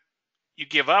time you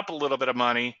give up a little bit of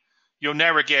money, you'll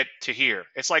never get to here.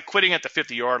 It's like quitting at the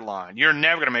 50-yard line. You're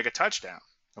never going to make a touchdown,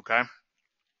 okay?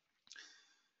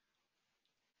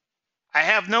 I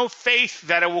have no faith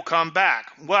that it will come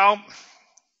back. Well,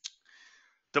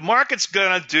 the market's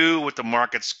going to do what the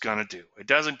market's going to do. It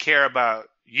doesn't care about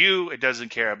you. It doesn't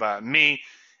care about me.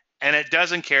 And it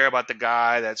doesn't care about the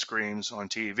guy that screams on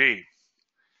TV.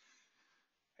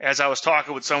 As I was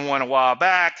talking with someone a while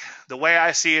back, the way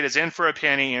I see it is in for a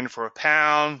penny, in for a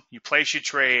pound. You place your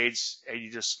trades, and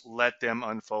you just let them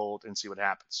unfold and see what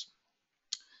happens.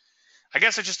 I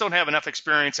guess I just don't have enough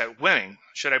experience at winning.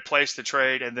 Should I place the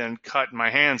trade and then cut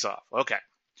my hands off? Okay.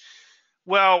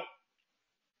 Well,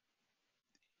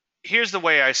 here's the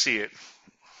way I see it.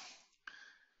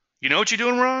 You know what you're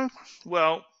doing wrong?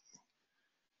 Well,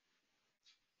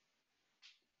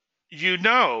 you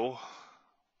know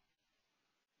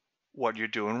what you're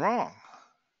doing wrong.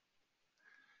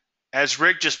 As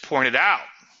Rick just pointed out,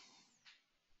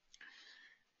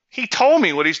 he told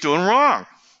me what he's doing wrong.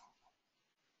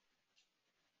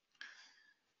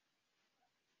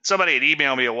 Somebody had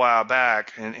emailed me a while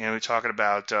back, and we were talking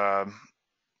about,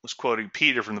 was quoting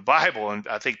Peter from the Bible, and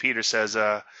I think Peter says,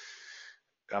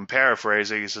 I'm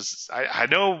paraphrasing, he says, I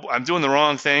know I'm doing the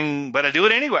wrong thing, but I do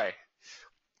it anyway.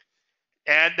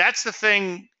 And that's the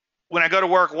thing. When I go to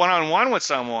work one-on-one with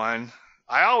someone,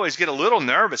 I always get a little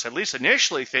nervous, at least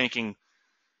initially, thinking,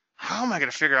 how am I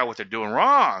going to figure out what they're doing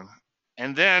wrong?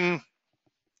 And then,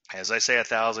 as I say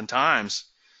 1,000 times,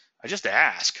 I just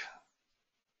ask.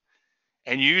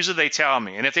 And usually they tell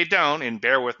me. And if they don't, and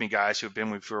bear with me, guys who have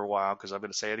been with me for a while, because I'm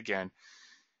going to say it again.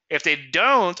 If they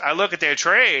don't, I look at their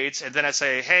trades, and then I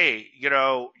say, hey,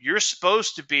 you're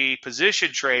supposed to be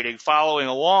position trading, following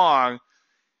along,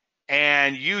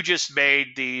 and you just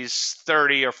made these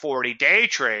 30 or 40 day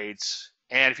trades.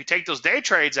 And if you take those day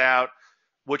trades out,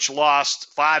 which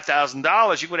lost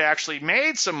 $5,000, you would have actually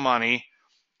made some money.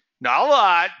 Not a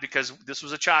lot, because this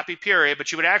was a choppy period,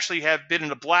 but you would actually have been in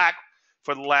the black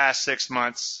for the last 6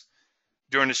 months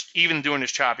during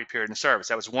this choppy period in service.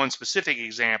 That was one specific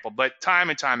example. But time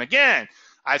and time again,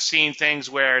 I've seen things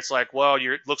where it's like, well,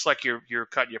 looks like you're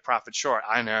cutting your profit short.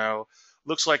 I know.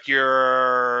 Looks like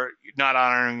you're not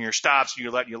honoring your stops and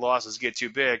you're letting your losses get too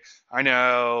big. I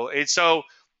know. And so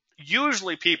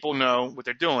usually people know what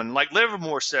they're doing. Like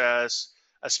Livermore says,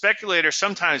 a speculator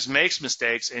sometimes makes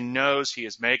mistakes and knows he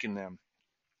is making them.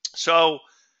 So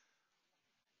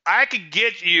I could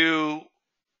get you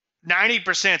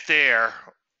 90% there,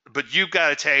 but you've got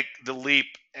to take the leap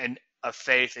of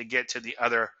faith and get to the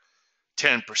other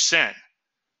 10%.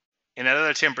 And that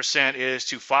other 10% is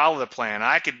to follow the plan.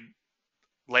 I could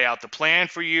lay out the plan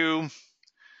for you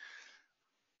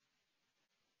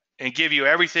and give you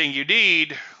everything you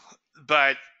need,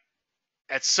 but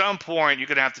at some point you're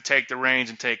going to have to take the reins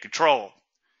and take control.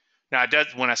 Now,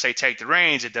 when I say take the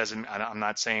reins, I'm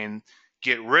not saying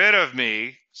get rid of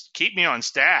me, keep me on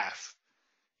staff.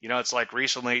 It's like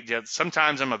recently,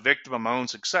 sometimes I'm a victim of my own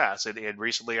success. And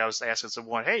recently I was asking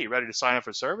someone, hey, you ready to sign up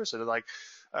for service? And they're like,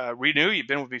 renew, you've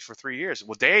been with me for 3 years.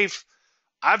 Well, Dave,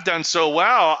 I've done so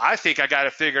well, I think I got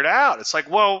it figured out. It's like,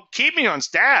 well, keep me on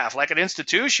staff. Like an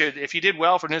institution, if you did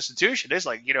well for an institution, it's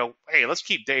like, hey, let's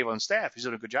keep Dave on staff. He's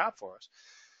doing a good job for us.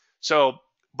 So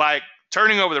by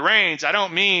turning over the reins, I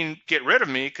don't mean get rid of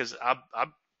me, because I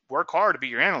work hard to be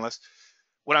your analyst.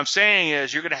 What I'm saying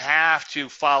is you're going to have to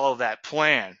follow that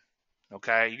plan,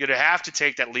 okay? You're going to have to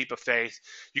take that leap of faith.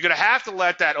 You're going to have to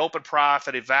let that open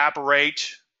profit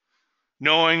evaporate,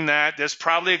 knowing that there's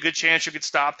probably a good chance you get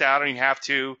stopped out and you have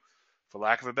to, for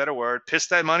lack of a better word, piss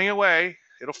that money away.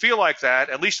 It'll feel like that,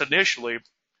 at least initially.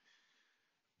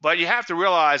 But you have to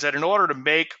realize that in order to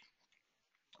make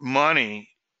money,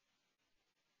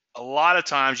 a lot of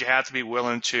times you have to be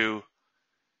willing to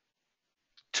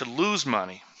lose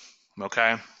money,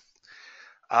 okay?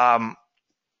 I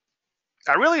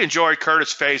really enjoyed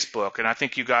Curtis Fay's book, and I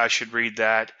think you guys should read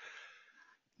that.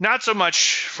 Not so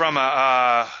much from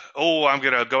I'm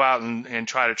going to go out and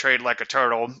try to trade like a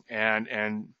turtle and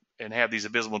have these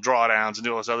abysmal drawdowns and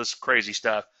do all this other crazy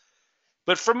stuff,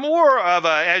 but from more of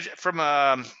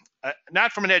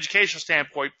not from an educational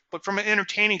standpoint, but from an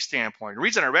entertaining standpoint. The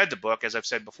reason I read the book, as I've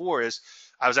said before, is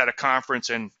I was at a conference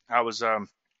and I was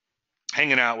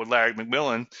hanging out with Larry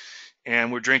McMillan,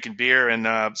 and we're drinking beer,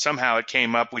 and somehow it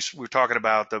came up. We were talking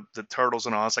about the turtles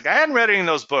and all. It's like, I hadn't read any of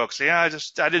those books. I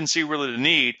didn't see really the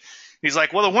need. He's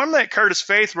like, well, the one that Curtis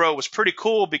Faith wrote was pretty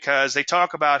cool because they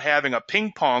talk about having a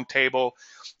ping pong table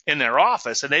in their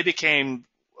office, and they became,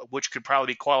 which could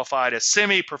probably be qualified as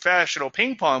semi-professional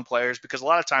ping pong players, because a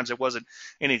lot of times there wasn't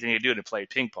anything to do to play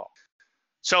ping pong.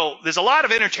 So there's a lot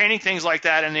of entertaining things like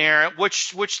that in there,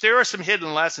 which there are some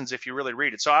hidden lessons if you really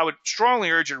read it. So I would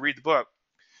strongly urge you to read the book.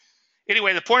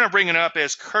 Anyway, the point I'm bringing up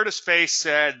is Curtis Faith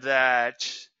said that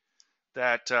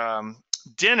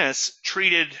Dennis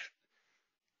treated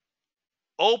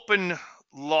open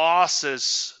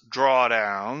losses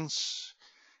drawdowns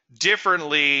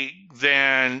differently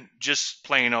than just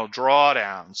plain old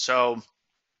drawdowns. So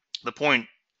the point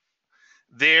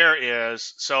there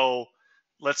is, so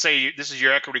let's say this is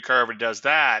your equity curve and does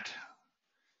that.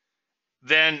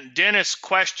 Then Dennis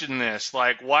questioned this,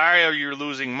 like, why are you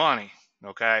losing money?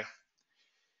 Okay.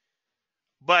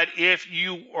 But if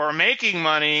you are making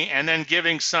money and then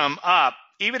giving some up,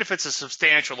 even if it's a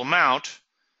substantial amount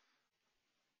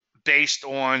based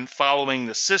on following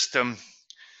the system,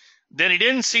 then he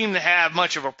didn't seem to have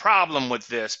much of a problem with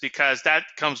this, because that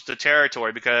comes to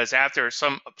territory. Because after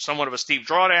somewhat of a steep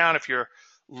drawdown, if you're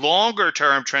longer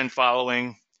term trend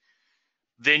following,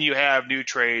 then you have new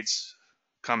trades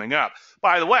coming up.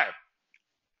 By the way,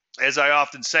 as I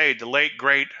often say, the late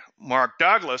great Mark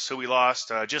Douglas, who we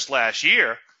lost just last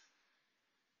year,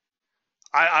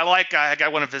 I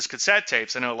got one of his cassette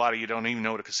tapes. I know a lot of you don't even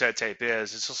know what a cassette tape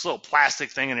is. It's this little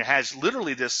plastic thing, and it has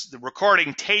literally the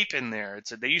recording tape in there.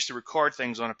 They used to record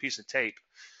things on a piece of tape.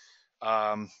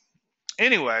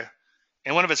 Anyway,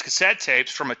 and one of his cassette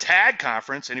tapes from a TAG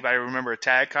conference. Anybody remember a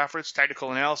TAG conference,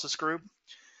 Technical Analysis Group?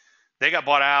 They got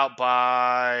bought out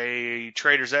by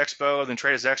Traders Expo. Then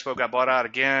Traders Expo got bought out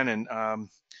again, and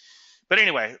but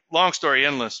anyway, long story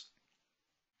endless.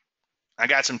 I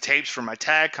got some tapes from my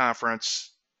TAG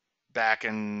conference back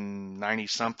in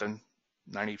 90-something,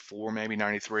 94, maybe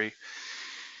 93.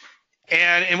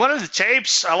 And in one of the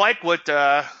tapes, I like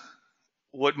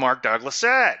what Mark Douglas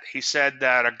said. He said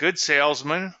that a good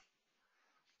salesman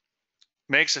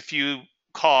makes a few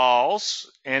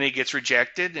calls and he gets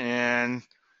rejected, and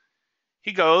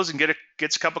he goes and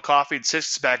gets a cup of coffee and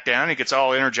sits back down. He gets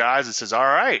all energized and says, all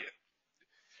right,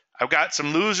 I've got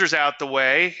some losers out the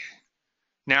way.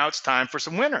 Now it's time for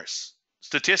some winners.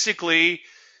 Statistically,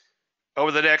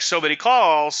 over the next so many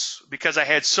calls, because I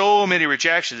had so many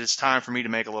rejections, it's time for me to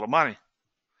make a little money.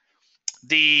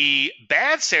 The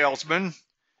bad salesman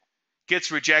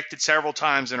gets rejected several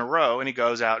times in a row, and he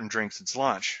goes out and drinks his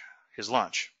lunch.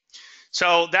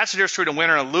 So that's the difference between a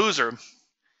winner and a loser.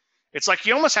 It's like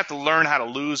you almost have to learn how to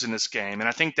lose in this game, and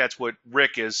I think that's what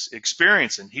Rick is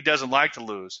experiencing. He doesn't like to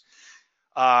lose.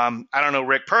 I don't know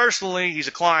Rick personally. He's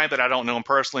a client, but I don't know him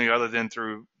personally other than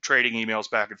through trading emails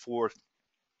back and forth.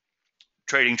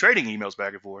 Trading emails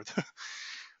back and forth.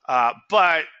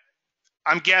 But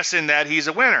I'm guessing that he's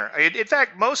a winner. In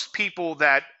fact, most people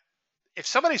that, if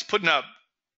somebody's putting up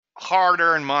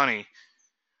hard-earned money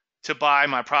to buy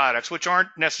my products, which aren't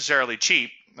necessarily cheap,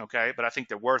 okay, but I think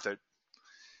they're worth it,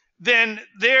 then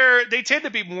they tend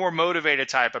to be more motivated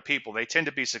type of people. They tend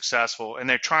to be successful, and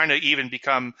they're trying to even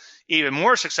become even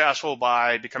more successful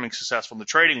by becoming successful in the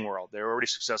trading world. They're already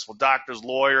successful doctors,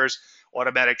 lawyers,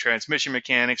 automatic transmission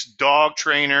mechanics, dog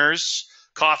trainers,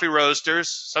 coffee roasters,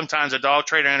 sometimes a dog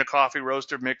trainer and a coffee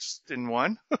roaster mixed in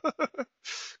one.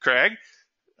 Craig,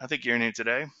 I think you're in here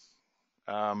today.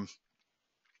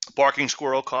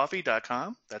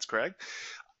 BarkingSquirrelCoffee.com. That's Craig.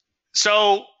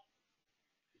 So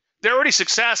they're already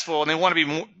successful, and they want to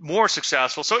be more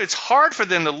successful. So it's hard for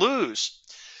them to lose.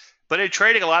 But in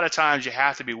trading, a lot of times you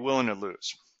have to be willing to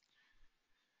lose.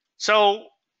 So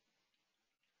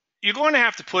you're going to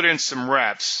have to put in some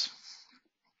reps.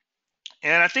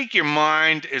 And I think your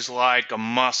mind is like a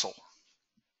muscle.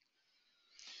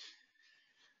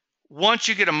 Once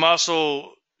you get a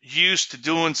muscle used to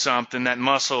doing something, that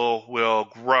muscle will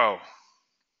grow.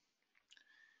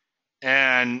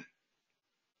 And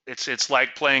it's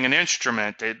like playing an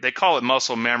instrument. They call it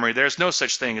muscle memory. There's no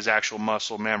such thing as actual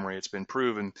muscle memory. It's been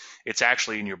proven. It's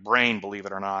actually in your brain, believe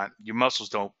it or not. Your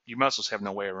muscles have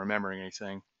no way of remembering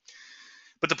anything.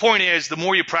 But the point is, the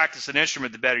more you practice an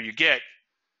instrument, the better you get,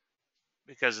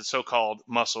 because it's so-called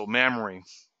muscle memory.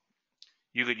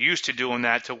 You get used to doing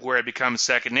that to where it becomes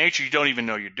second nature. You don't even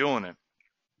know you're doing it.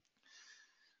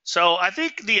 So I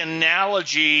think the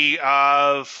analogy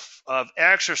of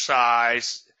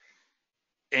exercise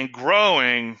and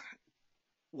growing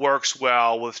works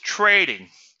well with trading.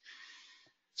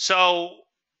 So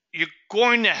you're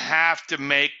going to have to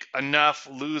make enough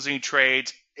losing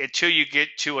trades until you get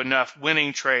to enough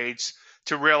winning trades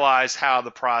to realize how the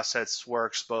process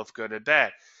works, both good and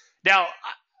bad. Now,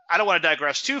 I don't want to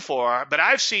digress too far, but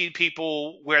I've seen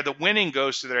people where the winning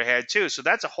goes to their head too. So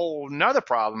that's a whole nother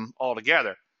problem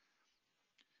altogether.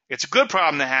 It's a good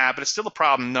problem to have, but it's still a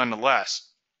problem nonetheless.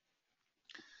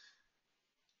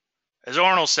 As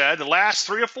Arnold said, the last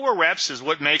 3 or 4 reps is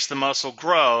what makes the muscle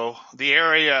grow. The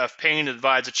area of pain that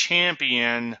divides a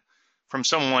champion from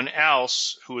someone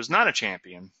else who is not a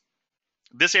champion.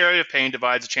 This area of pain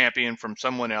divides a champion from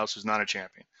someone else who's not a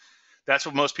champion. That's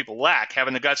what most people lack,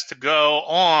 having the guts to go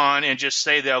on and just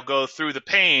say they'll go through the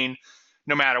pain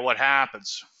no matter what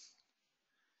happens.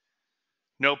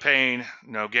 No pain,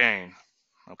 no gain.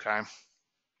 Okay?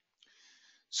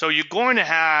 So you're going to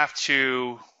have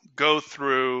to go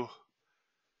through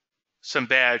some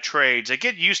bad trades. I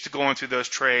get used to going through those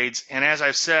trades, and as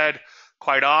I've said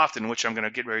quite often, which I'm going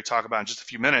to get ready to talk about in just a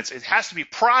few minutes, it has to be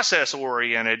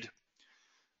process-oriented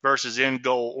versus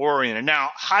end-goal oriented. Now,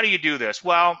 how do you do this?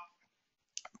 Well,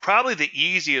 probably the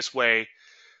easiest way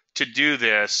to do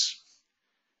this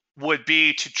would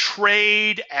be to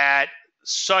trade at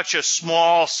such a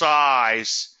small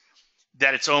size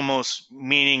that it's almost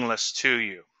meaningless to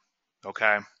you,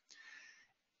 okay?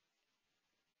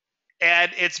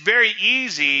 And it's very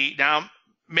easy. Now,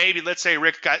 maybe let's say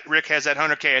Rick has that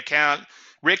 100K account.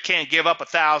 Rick can't give up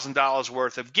 $1,000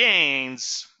 worth of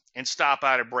gains and stop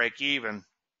out at break even.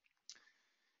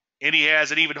 And he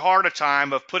has an even harder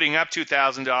time of putting up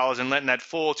 $2,000 and letting that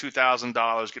full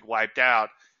 $2,000 get wiped out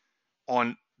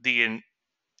on the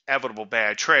inevitable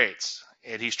bad trades.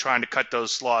 And he's trying to cut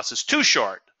those losses too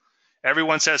short.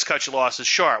 Everyone says cut your losses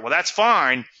short. Well, that's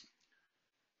fine,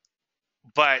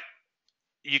 but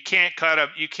you can't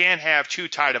have too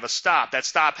tight of a stop. That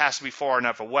stop has to be far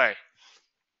enough away,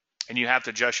 and you have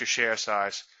to adjust your share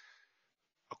size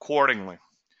accordingly.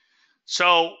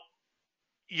 So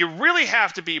you really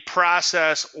have to be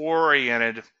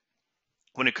process-oriented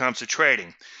when it comes to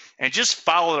trading, and just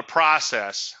follow the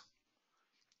process,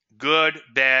 good,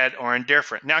 bad, or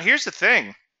indifferent. Now, here's the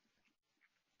thing,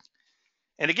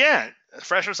 and again,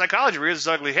 freshman psychology rears its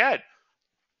ugly head.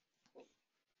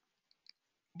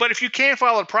 But if you can't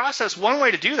follow the process, one way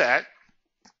to do that,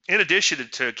 in addition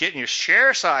to getting your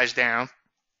share size down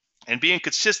and being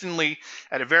consistently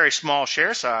at a very small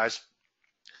share size,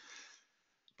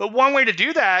 but one way to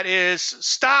do that is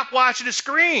stop watching the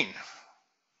screen,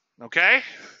 okay?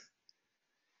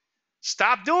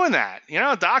 Stop doing that. You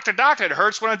know, doctor, it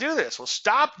hurts when I do this. Well,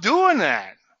 stop doing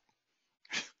that.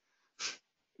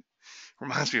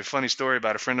 Reminds me of a funny story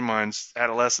about a friend of mine's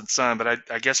adolescent son, but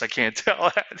I guess I can't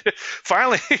tell that.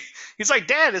 Finally, he's like,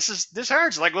 Dad, this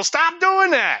hurts. Like, well, stop doing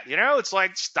that. It's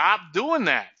like, stop doing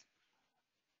that.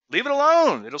 Leave it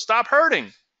alone. It'll stop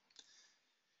hurting.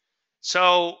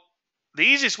 So the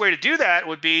easiest way to do that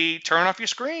would be turn off your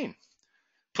screen.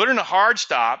 Put in a hard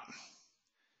stop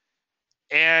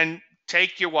and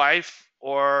take your wife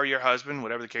or your husband,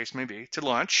 whatever the case may be, to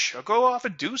lunch, or go off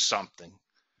and do something,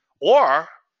 or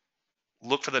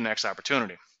look for the next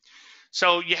opportunity.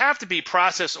 So you have to be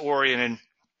process-oriented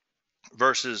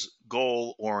versus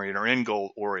goal-oriented or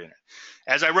end-goal-oriented.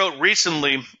 As I wrote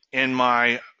recently in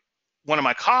one of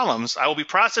my columns, I will be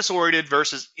process-oriented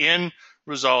versus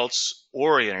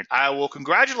end-results-oriented. I will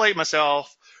congratulate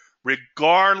myself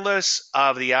regardless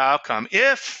of the outcome,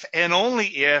 if and only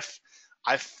if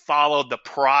I followed the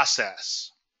process.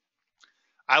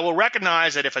 I will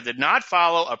recognize that if I did not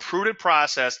follow a prudent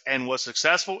process and was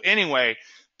successful anyway,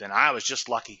 then I was just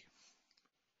lucky.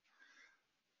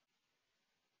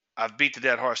 I've beat the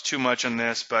dead horse too much on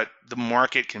this, but the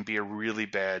market can be a really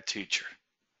bad teacher.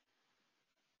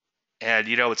 And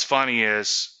what's funny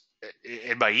is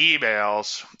in my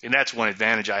emails, and that's one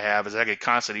advantage I have, is I get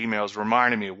constant emails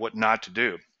reminding me of what not to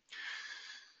do.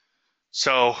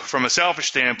 So from a selfish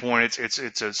standpoint,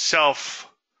 it's a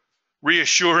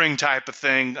self-reassuring type of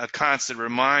thing, a constant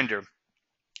reminder.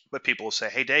 But people will say,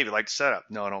 hey, Dave, you like the setup?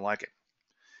 No, I don't like it.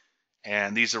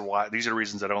 And these are the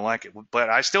reasons I don't like it. But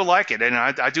I still like it, and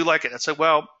I do like it. I said,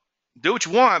 well, do what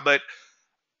you want, but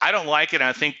I don't like it.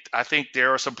 And I think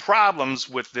there are some problems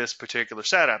with this particular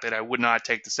setup, and I would not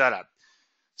take the setup.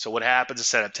 So what happens? The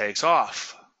setup takes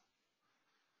off,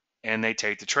 and they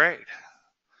take the trade.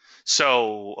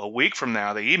 So a week from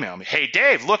now, they email me, hey,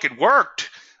 Dave, look, it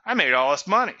worked. I made all this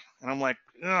money. And I'm like,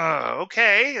 oh,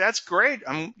 okay, that's great.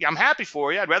 I'm happy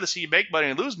for you. I'd rather see you make money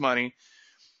than lose money.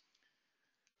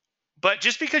 But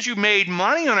just because you made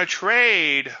money on a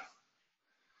trade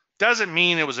doesn't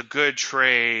mean it was a good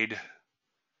trade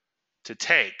to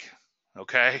take,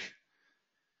 okay?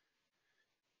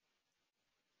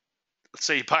 Let's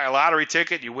say you buy a lottery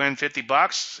ticket, you win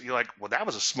 $50. You're like, well, that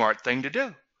was a smart thing to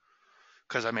do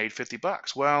because I made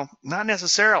 $50. Well, not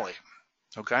necessarily,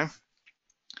 okay?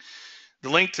 The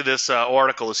link to this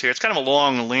article is here. It's kind of a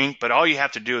long link, but all you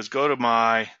have to do is go to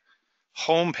my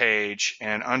homepage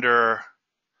and under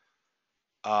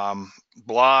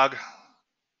blog.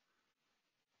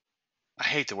 I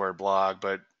hate the word blog,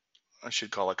 but I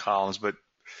should call it columns. But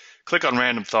click on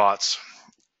Random Thoughts,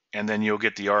 and then you'll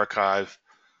get the archive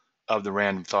of the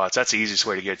Random Thoughts. That's the easiest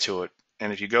way to get to it.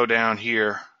 And if you go down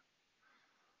here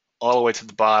all the way to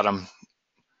the bottom,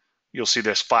 you'll see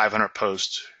there's 500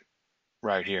 posts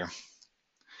right here.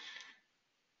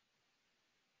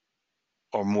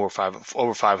 Or more,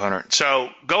 over 500. So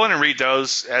go in and read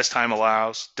those as time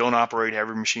allows. Don't operate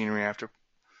heavy machinery after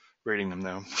reading them,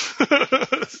 though.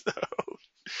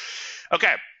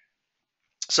 Okay.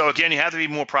 So again, you have to be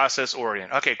more process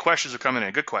oriented. Okay, questions are coming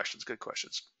in. Good questions. Good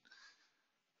questions.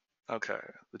 Okay.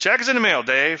 The check is in the mail,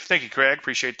 Dave. Thank you, Craig.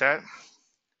 Appreciate that.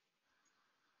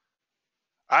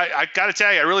 I got to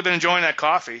tell you, I've really been enjoying that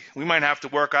coffee. We might have to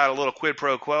work out a little quid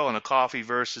pro quo on the coffee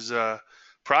versus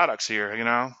products here,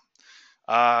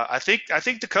 I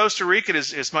think the Costa Rican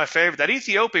is my favorite. That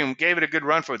Ethiopian gave it a good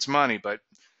run for its money, but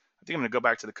I think I'm going to go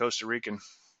back to the Costa Rican.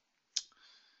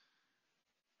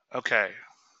 Okay.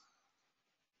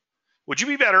 Would you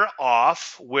be better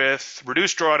off with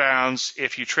reduced drawdowns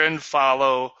if you trend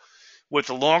follow with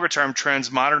the longer-term trends,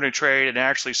 monitor and trade, and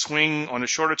actually swing on the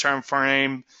shorter-term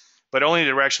frame, but only in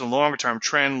the direction of the longer-term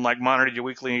trend, like monitor your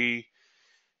weekly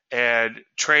and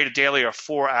trade a daily or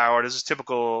 4 hour? This is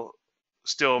typical.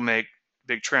 Still make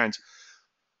big trends.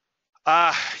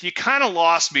 You kind of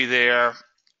lost me there,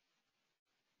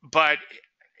 but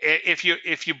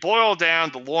if you boil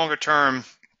down the longer term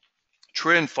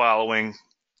trend following,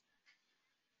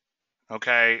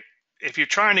 okay, if you're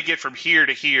trying to get from here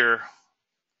to here,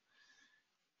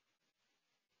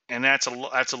 and that's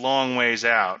a long ways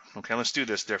out. Okay, let's do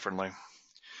this differently.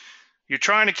 You're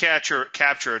trying to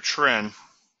capture a trend,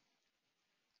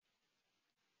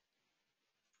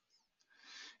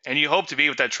 and you hope to be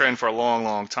with that trend for a long,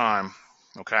 long time,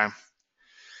 okay?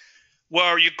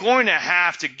 Well, you're going to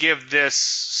have to give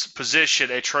this position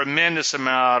a tremendous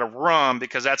amount of room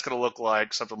because that's going to look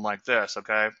like something like this,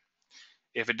 okay?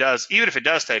 Even if it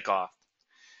does take off.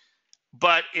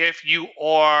 But if you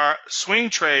are swing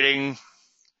trading,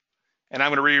 and I'm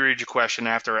going to reread your question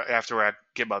after I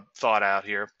get my thought out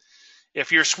here.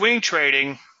 If you're swing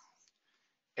trading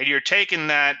and you're taking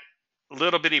that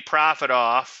little bitty profit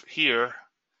off here,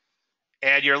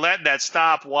 and you're letting that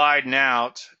stop widen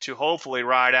out to hopefully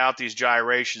ride out these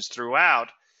gyrations throughout,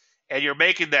 and you're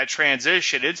making that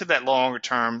transition into that longer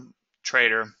term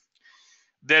trader,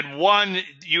 then one,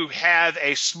 you have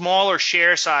a smaller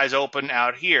share size open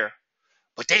out here.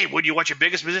 But Dave, would you want your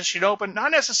biggest position open?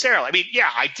 Not necessarily. I mean, yeah,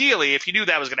 ideally, if you knew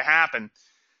that was going to happen,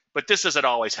 but this doesn't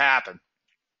always happen.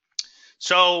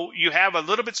 So you have a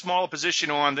little bit smaller position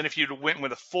on than if you went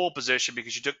with a full position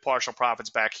because you took partial profits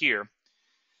back here.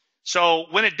 So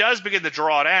when it does begin to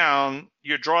draw down,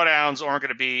 your drawdowns aren't going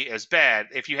to be as bad.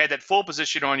 If you had that full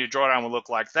position on, your drawdown would look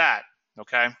like that,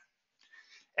 okay?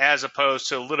 As opposed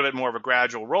to a little bit more of a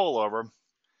gradual rollover.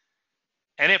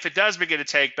 And if it does begin to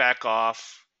take back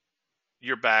off,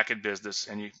 you're back in business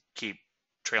and you keep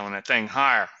trailing that thing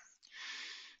higher.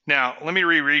 Now, let me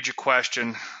reread your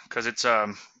question because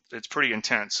it's pretty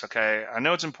intense, okay? I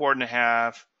know it's important to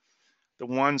have the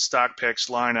one stock picks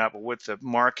line up with what the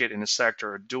market and the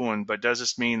sector are doing, but does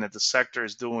this mean that the sector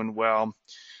is doing well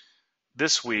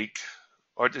this week?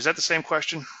 Or is that the same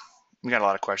question? We got a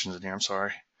lot of questions in here, I'm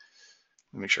sorry.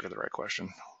 Let me make sure I got the right question.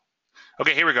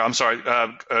 Okay, here we go. I'm sorry.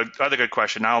 Other good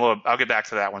question. I'll get back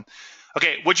to that one.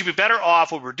 Okay, would you be better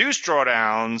off with reduced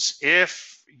drawdowns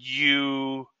if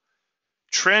you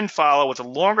trend follow with a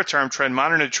longer term trend,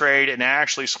 monitor the trade, and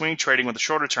actually swing trading with a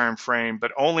shorter term frame,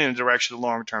 but only in the direction of the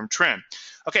longer term trend?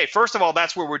 Okay, first of all,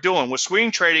 that's what we're doing. We're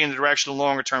swing trading in the direction of the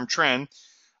longer term trend.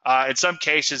 In some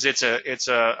cases, it's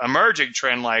a emerging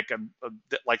trend like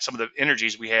some of the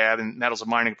energies we have in metals and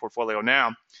mining portfolio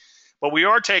now. But we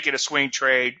are taking a swing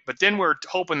trade, but then we're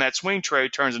hoping that swing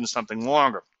trade turns into something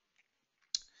longer.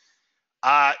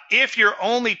 If you're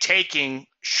only taking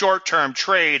short-term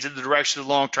trades in the direction of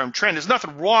the long-term trend, there's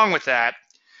nothing wrong with that,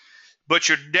 but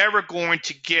you're never going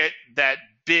to get that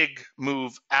big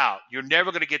move out. You're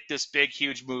never going to get this big,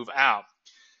 huge move out.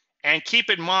 And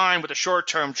keep in mind with the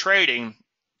short-term trading,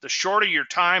 the shorter your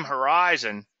time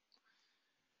horizon,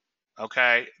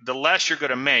 okay, the less you're going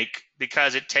to make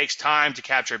because it takes time to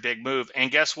capture a big move.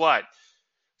 And guess what?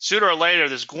 Sooner or later,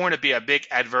 there's going to be a big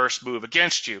adverse move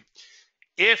against you.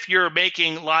 If you're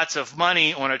making lots of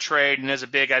money on a trade and there's a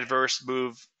big adverse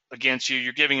move against you,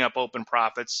 you're giving up open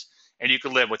profits, and you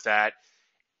can live with that.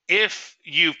 If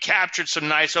you've captured some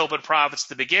nice open profits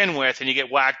to begin with and you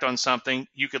get whacked on something,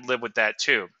 you could live with that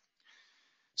too.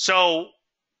 So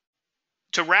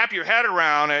to wrap your head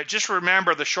around it, just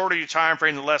remember the shorter your time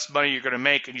frame, the less money you're going to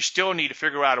make, and you still need to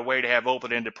figure out a way to have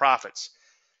open-ended profits.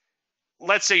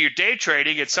 Let's say you're day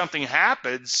trading and something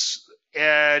happens,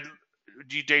 and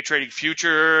you day trading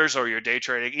futures or you're day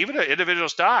trading even an individual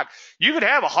stock, you could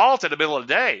have a halt in the middle of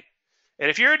the day. And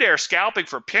if you're there scalping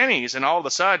for pennies and all of a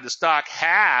sudden the stock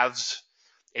halves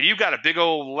and you've got a big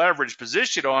old leverage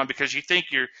position on because you think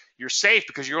you're safe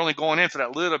because you're only going in for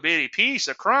that little bitty piece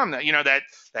of crumb, that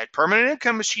that permanent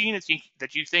income machine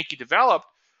that you think you developed,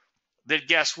 then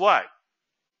guess what?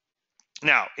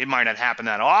 Now, it might not happen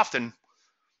that often,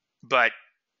 but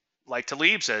like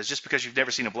Talib says, just because you've never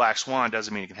seen a black swan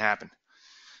doesn't mean it can happen.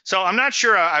 So I'm not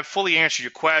sure I've fully answered your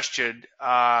question.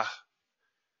 Can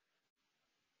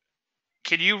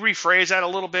you rephrase that a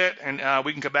little bit, and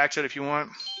we can come back to it if you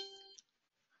want?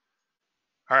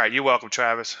 All right, you're welcome,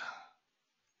 Travis.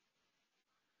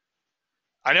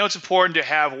 I know it's important to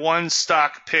have one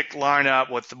stock pick line up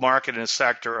what the market and the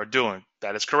sector are doing.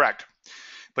 That is correct.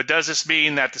 But does this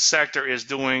mean that the sector is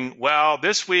doing well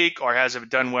this week, or has it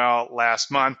done well last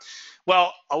month?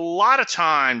 Well, a lot of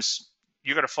times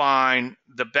you're going to find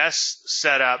the best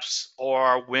setups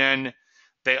are when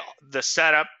the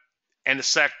setup and the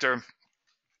sector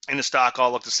and the stock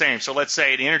all look the same. So let's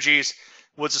say the energies,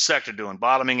 what's the sector doing?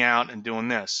 Bottoming out and doing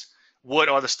this. What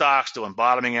are the stocks doing?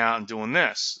 Bottoming out and doing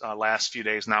this. Last few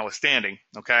days notwithstanding,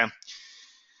 okay?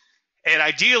 And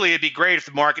ideally, it'd be great if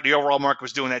the overall market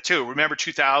was doing that too. Remember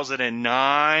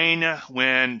 2009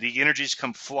 when the energies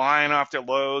come flying off their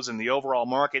lows and the overall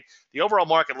market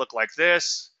looked like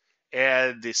this,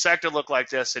 and the sector looked like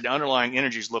this, and the underlying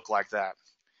energies look like that.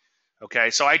 Okay,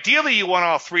 so ideally you want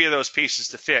all three of those pieces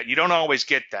to fit. You don't always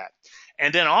get that.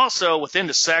 And then also within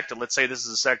the sector, let's say this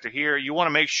is a sector here, you want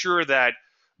to make sure that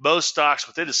most stocks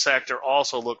within the sector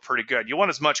also look pretty good. You want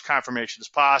as much confirmation as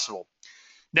possible.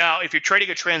 Now, if you're trading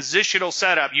a transitional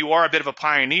setup, you are a bit of a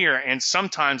pioneer, and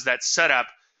sometimes that setup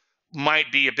might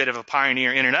be a bit of a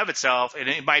pioneer in and of itself, and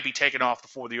it might be taken off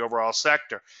before the overall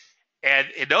sector. And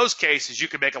in those cases, you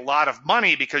can make a lot of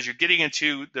money because you're getting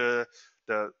into the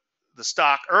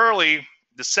stock early,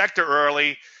 the sector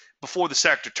early, before the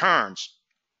sector turns.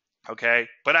 Okay?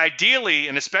 But ideally,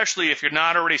 and especially if you're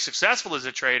not already successful as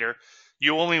a trader,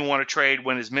 you only want to trade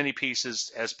when as many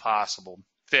pieces as possible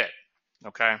fit.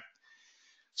 Okay?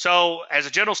 So as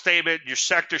a general statement, your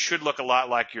sector should look a lot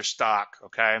like your stock,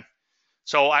 okay?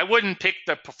 So I wouldn't pick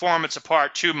the performance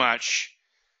apart too much,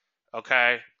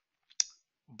 okay?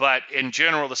 But in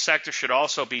general, the sector should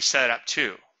also be set up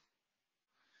too.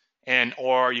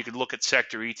 Or you could look at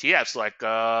sector ETFs like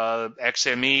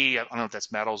XME. I don't know if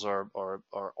that's metals or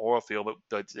oil field,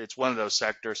 but it's one of those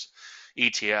sectors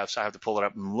ETFs. I have to pull it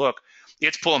up and look.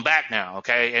 It's pulling back now,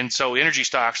 okay? And so energy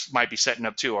stocks might be setting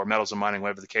up too, or metals and mining,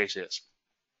 whatever the case is.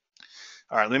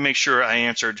 All right, let me make sure I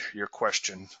answered your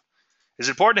question. Is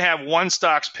it important to have one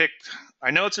stock picked?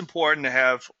 I know it's important to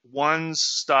have one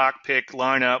stock pick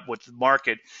line up with the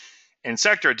market and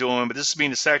sector are doing, but this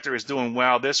means the sector is doing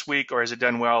well this week, or has it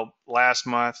done well last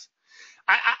month?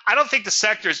 I don't think the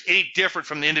sector is any different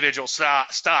from the individual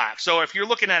stock. So if you're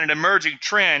looking at an emerging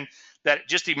trend that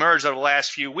just emerged over the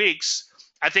last few weeks,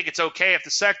 I think it's okay if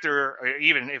the sector, or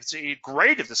even if it's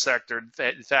great if the sector,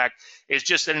 in fact, is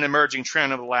just an emerging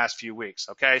trend over the last few weeks.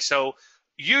 Okay, so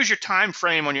use your time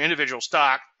frame on your individual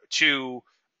stock to,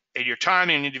 and your time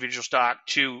in individual stock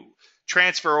to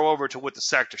transfer over to what the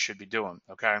sector should be doing.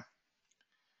 Okay.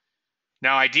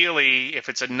 Now, ideally, if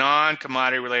it's a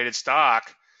non-commodity related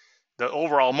stock, the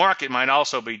overall market might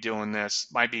also be doing this.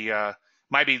 Might be,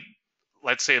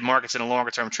 let's say the market's in a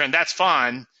longer term trend. That's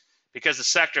fine because the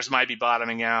sectors might be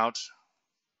bottoming out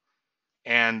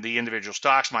and the individual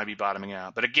stocks might be bottoming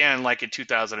out. But again, like in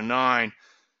 2009,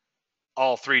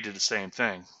 all three did the same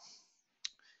thing.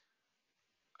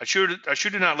 I should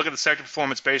not look at the sector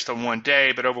performance based on one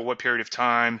day, but over what period of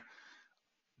time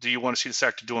do you want to see the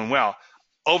sector doing well?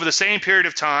 Over the same period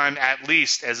of time, at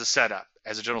least as a setup,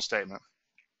 as a general statement.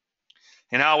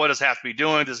 And what does it have to be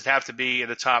doing? Does it have to be in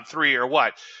the top three or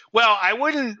what? Well, I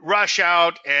wouldn't rush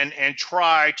out and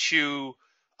try to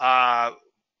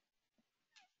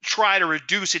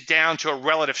reduce it down to a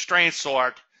relative strength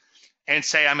sort and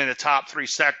say I'm in the top three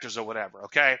sectors or whatever.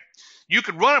 Okay, you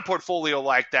could run a portfolio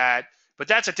like that, but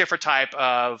that's a different type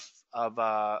of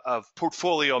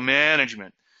portfolio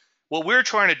management. What we're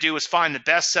trying to do is find the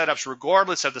best setups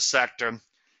regardless of the sector,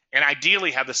 and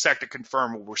ideally have the sector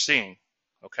confirm what we're seeing.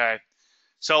 Okay.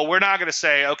 So we're not going to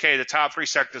say, okay, the top three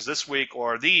sectors this week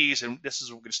or these, and this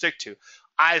is what we're going to stick to.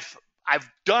 I've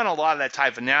done a lot of that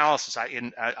type of analysis.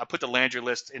 I put the Landry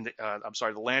list in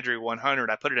the Landry 100.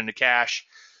 I put it into cash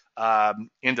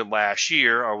into last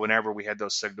year or whenever we had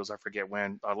those signals. I forget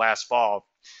when, last fall,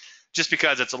 just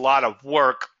because it's a lot of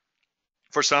work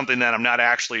for something that I'm not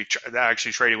actually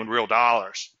trading with real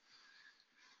dollars.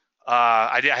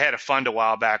 I had a fund a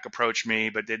while back approach me,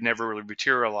 but it never really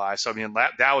materialized. So I mean,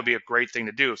 that would be a great thing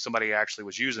to do if somebody actually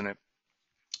was using it.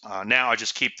 Now I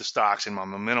just keep the stocks in my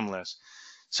momentum list.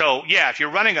 So yeah, if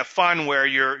you're running a fund where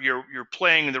you're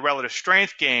playing the relative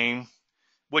strength game,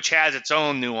 which has its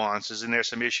own nuances, and there's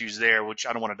some issues there, which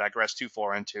I don't want to digress too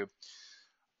far into.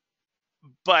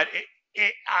 But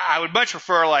I would much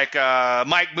prefer like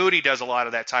Mike Moody does a lot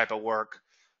of that type of work.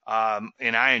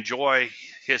 And I enjoy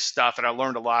his stuff, and I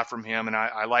learned a lot from him, and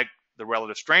I like the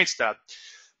relative strength stuff.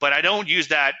 But I don't use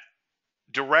that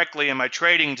directly in my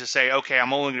trading to say, okay,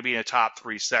 I'm only going to be in the top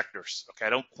three sectors. Okay, I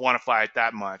don't quantify it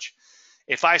that much.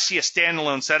 If I see a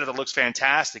standalone setup that looks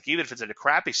fantastic, even if it's a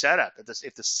crappy setup, if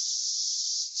the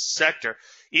sector,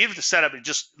 even if the setup it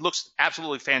just looks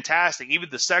absolutely fantastic, even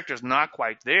if the sector is not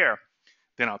quite there,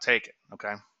 then I'll take it.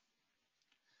 Okay.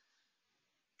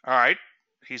 All right.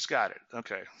 He's got it.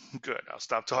 Okay, good. I'll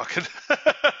stop talking.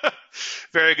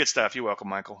 Very good stuff. You're welcome,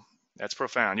 Michael. That's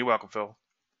profound. You're welcome, Phil.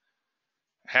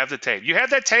 Have the tape. You have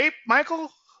that tape, Michael?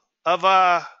 Of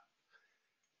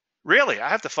really? I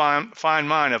have to find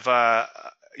mine. Of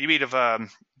you mean of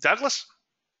Douglas?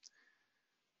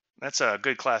 That's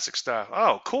good classic stuff.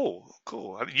 Oh, cool.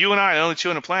 You and I are the only two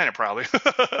on the planet, probably.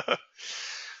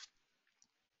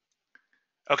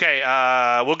 Okay,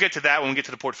 we'll get to that when we get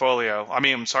to the portfolio.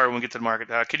 I'm sorry, when we get to the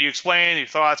market. Can you explain your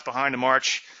thoughts behind the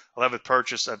March 11th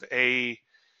purchase of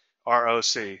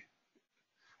AROC?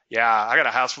 Yeah, I got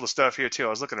a house full of stuff here too. I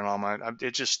was looking at all mine.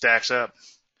 It just stacks up.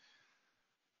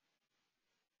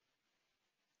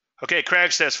 Okay,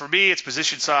 Craig says, for me, it's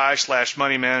position size /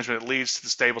 money management that leads to the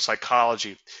stable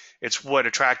psychology. It's what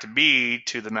attracted me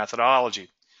to the methodology.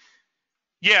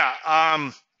 Yeah,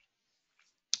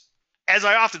 as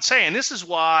I often say, and this is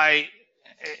why,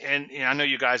 and I know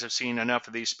you guys have seen enough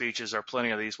of these speeches or plenty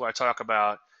of these where I talk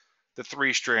about the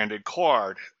three-stranded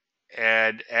cord.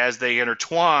 And as they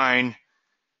intertwine,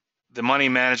 the money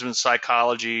management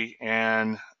psychology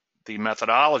and the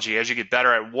methodology, as you get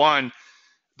better at one,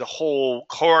 the whole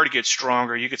cord gets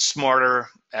stronger. You get smarter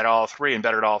at all three and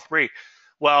better at all three.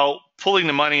 Well, pulling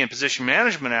the money and position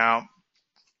management out,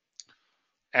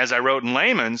 as I wrote in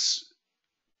layman's,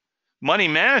 Money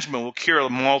management will cure a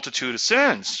multitude of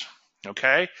sins.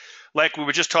 Okay, like we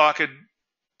were just talking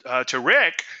to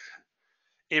Rick.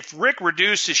 If Rick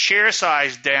reduced his share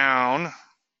size down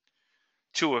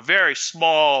to a very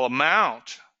small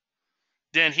amount,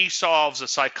 then he solves a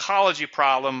psychology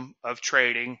problem of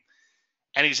trading,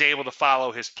 and he's able to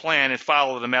follow his plan and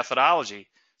follow the methodology.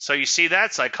 So you see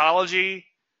that psychology,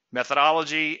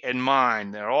 methodology, and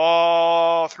mind, they're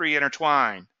all three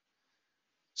intertwined.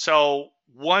 So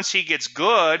once he gets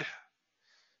good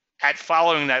at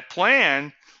following that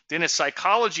plan, then his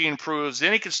psychology improves.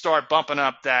 Then he can start bumping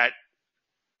up that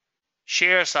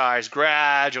share size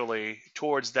gradually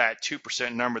towards that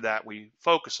 2% number that we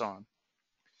focus on.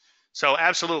 So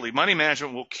absolutely, money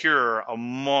management will cure a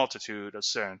multitude of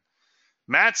sin.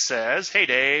 Matt says, hey,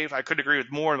 Dave, I couldn't agree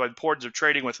with more on the importance of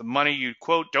trading with the money you,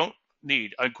 quote, don't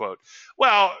need, unquote.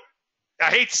 Well,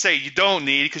 I hate to say you don't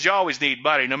need, because you always need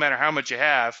money. No matter how much you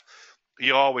have,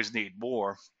 you always need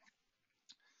more.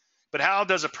 But how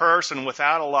does a person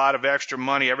without a lot of extra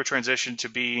money ever transition to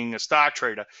being a stock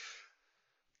trader?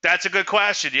 That's a good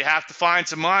question. You have to find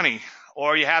some money,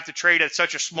 or you have to trade at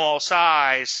such a small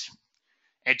size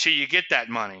until you get that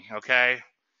money, okay?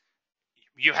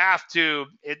 You have to,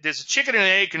 there's a chicken and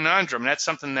egg conundrum. That's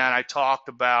something that I talked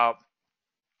about,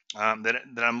 that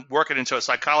I'm working into a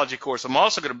psychology course. I'm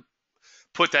also going to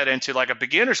put that into like a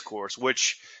beginner's course,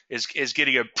 which is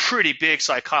getting a pretty big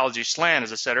psychology slant,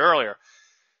 as I said earlier.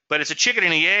 But it's a chicken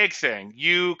and the egg thing.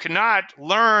 You cannot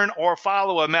learn or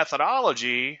follow a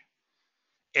methodology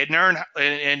and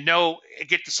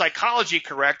get the psychology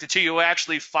correct until you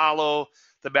actually follow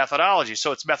the methodology.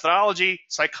 So it's methodology,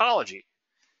 psychology.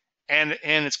 And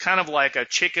it's kind of like a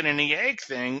chicken and the egg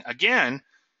thing. Again,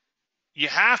 you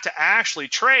have to actually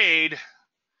trade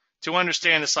to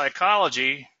understand the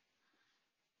psychology,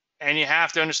 and you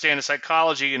have to understand the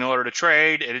psychology in order to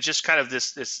trade. And it's just kind of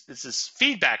this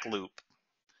feedback loop.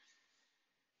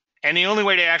 And the only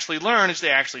way to actually learn is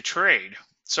to actually trade.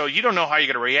 So you don't know how you're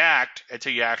going to react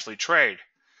until you actually trade.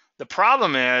 The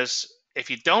problem is, if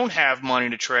you don't have money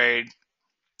to trade,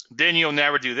 then you'll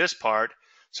never do this part.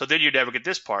 So then you never get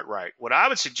this part right. What I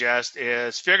would suggest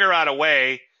is figure out a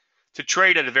way to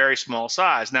trade at a very small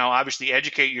size. Now, obviously,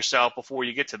 educate yourself before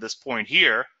you get to this point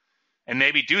here, and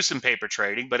maybe do some paper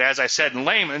trading. But as I said in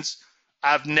layman's,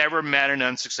 I've never met an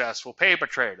unsuccessful paper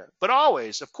trader. But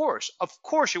always, of course,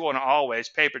 you want to always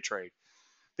paper trade.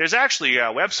 There's actually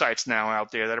websites now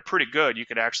out there that are pretty good. You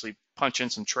could actually punch in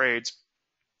some trades,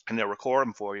 and they'll record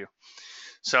them for you.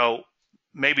 So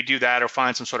maybe do that, or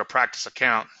find some sort of practice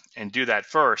account and do that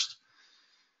first.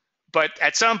 But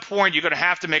at some point, you're going to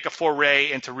have to make a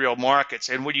foray into real markets.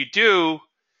 And when you do,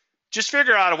 just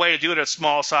figure out a way to do it at a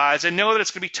small size, and know that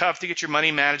it's going to be tough to get your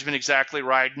money management exactly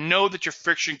right. Know that your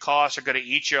friction costs are going to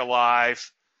eat you alive.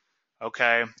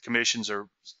 Okay, commissions are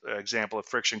an example of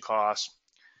friction costs.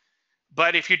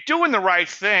 But if you're doing the right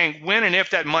thing, when and if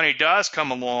that money does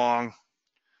come along,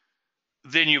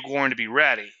 then you're going to be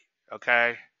ready.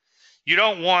 Okay, you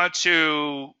don't want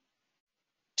to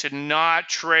not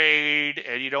trade,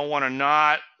 and you don't want to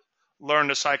not learn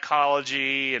the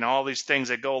psychology and all these things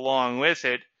that go along with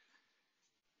it,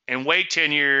 and wait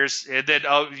 10 years, and then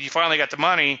you finally got the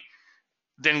money.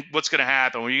 Then what's going to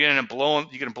happen? Well, you're going to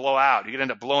blow out. You're going to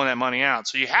end up blowing that money out.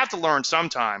 So you have to learn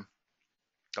sometime.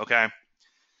 Okay.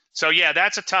 So yeah,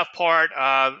 that's a tough part.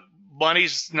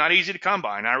 Money's not easy to come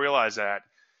by, and I realize that.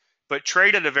 But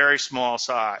trade at a very small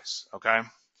size. Okay.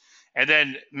 And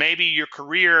then maybe your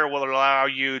career will allow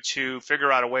you to figure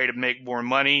out a way to make more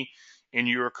money in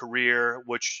your career,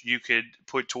 which you could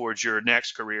put towards your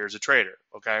next career as a trader.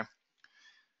 Okay.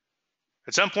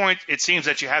 At some point, it seems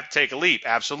that you have to take a leap.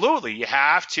 Absolutely. You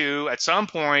have to, at some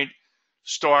point,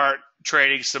 start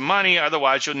trading some money.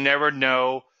 Otherwise, you'll never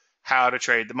know how to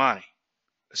trade the money,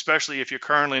 especially if you're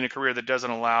currently in a career that doesn't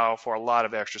allow for a lot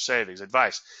of extra savings.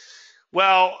 Advice.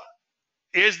 Well,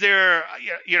 is there,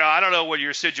 I don't know what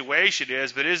your situation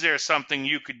is, but is there something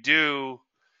you could do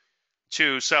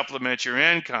to supplement your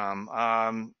income?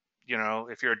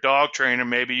 If you're a dog trainer,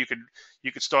 maybe you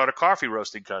could start a coffee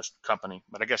roasting company,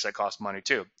 but I guess that costs money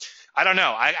too. I don't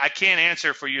know. I can't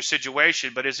answer for your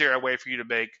situation, but is there a way for you to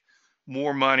make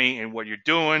more money in what you're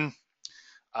doing?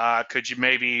 Could you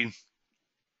maybe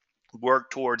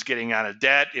work towards getting out of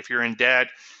debt if you're in debt,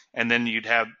 and then you'd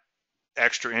have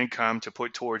extra income to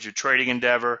put towards your trading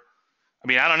endeavor? I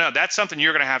mean, I don't know. That's something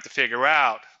you're going to have to figure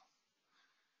out.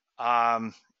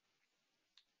 I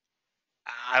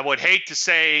would hate to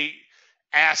say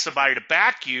ask somebody to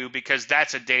back you, because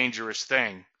that's a dangerous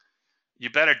thing. You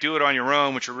better do it on your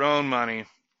own with your own money.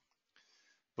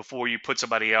 before you put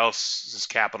somebody else's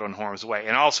capital in harm's way.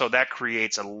 And also that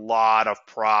creates a lot of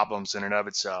problems in and of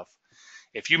itself.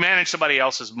 If you manage somebody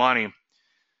else's money,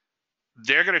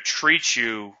 they're going to treat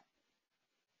you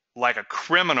like a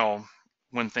criminal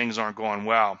when things aren't going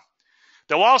well.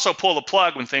 They'll also pull the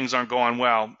plug when things aren't going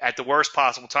well at the worst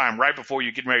possible time, right before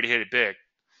you're getting ready to hit it big.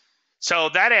 So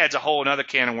that adds a whole another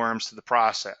can of worms to the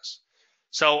process.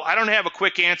 So I don't have a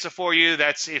quick answer for you.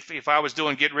 That's if I was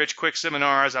doing get rich quick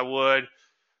seminars, I would,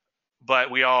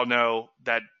 but we all know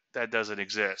that that doesn't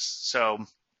exist. So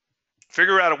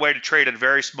figure out a way to trade at a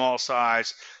very small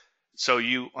size so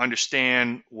you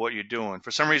understand what you're doing.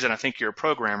 For some reason, I think you're a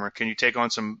programmer. Can you take on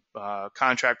some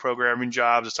contract programming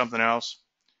jobs or something else?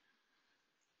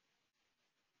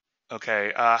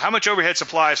 Okay. How much overhead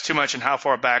supply is too much and how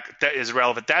far back that is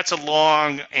relevant? That's a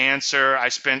long answer. I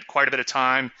spent quite a bit of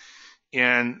time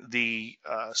in the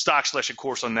stock selection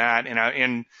course on that.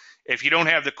 And if you don't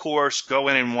have the course, go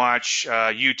in and watch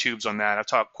YouTubes on that. I've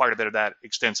talked quite a bit of that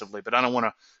extensively, but I don't want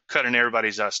to cut in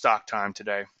everybody's stock time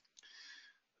today.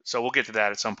 So we'll get to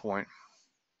that at some point.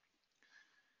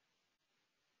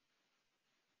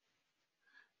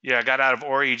 Yeah, I got out of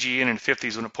REGN in the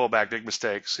 50s when it pulled back. Big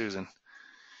mistake, Susan.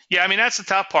 Yeah, I mean, that's the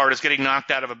tough part, is getting knocked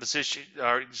out of a position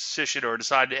or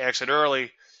decide to exit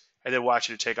early and then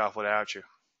watching it take off without you.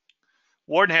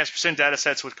 Warden has percent data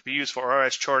sets which could be used for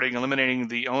RS charting, eliminating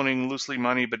the owning loosely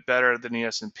money but better than the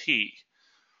S&P.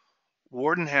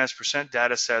 Warden has percent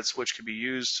data sets which could be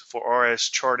used for RS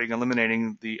charting,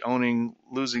 eliminating the owning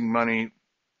losing money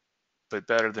but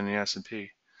better than the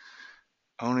S&P.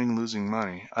 Owning losing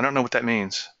money. I don't know what that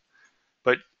means,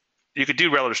 but you could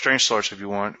do relative strength sorts if you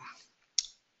want.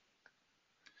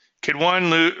 Could one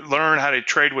learn how to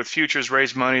trade with futures,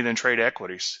 raise money, then trade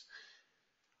equities?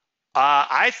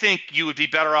 I think you would be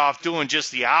better off doing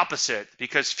just the opposite,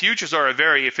 because futures are a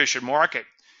very efficient market.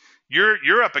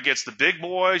 You're up against the big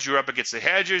boys, you're up against the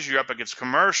hedges, you're up against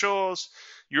commercials,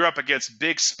 you're up against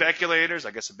big speculators.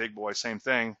 I guess the big boys, same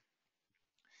thing.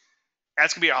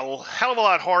 That's going to be a hell of a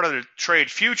lot harder to trade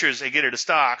futures and get into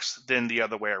stocks than the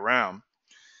other way around.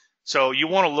 So you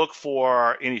want to look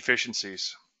for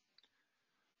inefficiencies.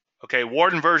 Okay,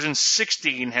 Warden version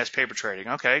 16 has paper trading.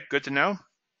 Okay, good to know.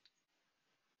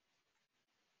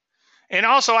 And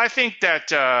also, I think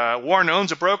that Warden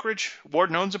owns a brokerage.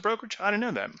 Warden owns a brokerage? I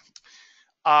didn't know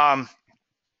that.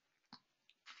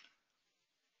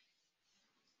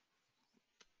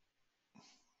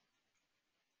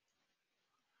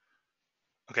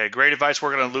 Okay, great advice.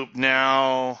 Working on a loop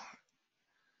now.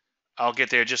 I'll get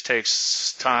there. It just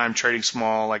takes time trading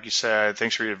small, like you said.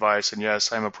 Thanks for your advice. And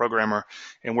yes, I'm a programmer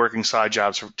and working side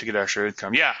jobs to get extra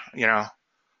income. Yeah, you know.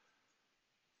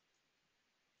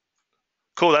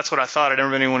 Cool, that's what I thought. I never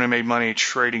met anyone who made money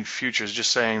trading futures.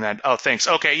 Just saying that. Oh, thanks.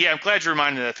 Okay, yeah, I'm glad you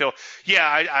reminded me of that, Phil.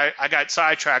 Yeah, I got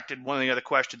sidetracked in one of the other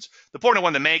questions. The point I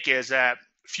wanted to make is that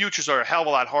futures are a hell of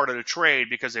a lot harder to trade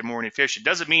because they're more inefficient.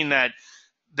 Doesn't mean that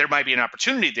there might be an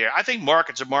opportunity there. I think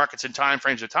markets are markets and time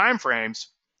frames are time frames.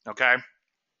 Okay.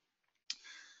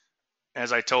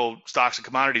 As I told Stocks and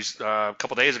Commodities a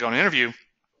couple days ago in an interview,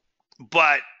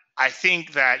 but I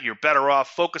think that you're better off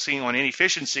focusing on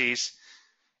inefficiencies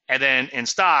and then in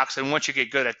stocks. And once you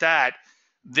get good at that,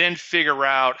 then figure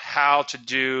out how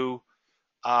to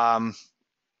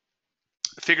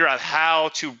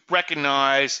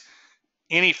recognize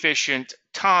inefficient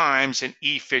times and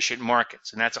efficient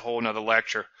markets. And that's a whole nother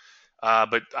lecture.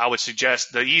 But I would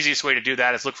suggest the easiest way to do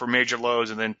that is look for major lows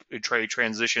and then trade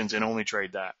transitions and only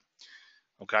trade that.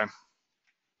 Okay.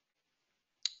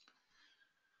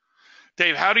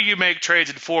 Dave, how do you make trades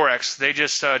in Forex? They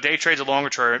just day trades or longer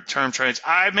term trades.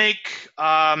 I make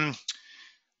I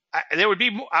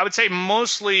would say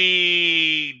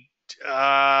mostly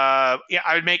I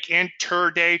would make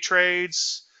inter-day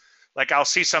trades. Like I'll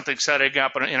see something setting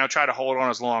up and I'll try to hold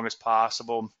on as long as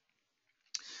possible.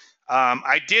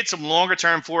 I did some longer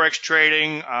term Forex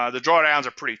trading. The drawdowns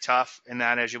are pretty tough in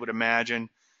that, as you would imagine.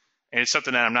 And it's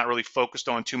something that I'm not really focused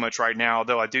on too much right now,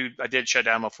 although I did shut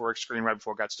down my Forex screen right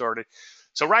before it got started.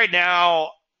 So right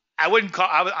now,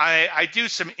 I do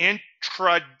some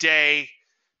intraday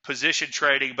position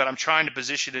trading, but I'm trying to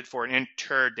position it for an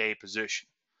inter-day position.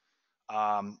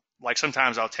 Like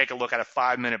sometimes I'll take a look at a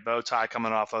 5-minute bow tie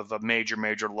coming off of a major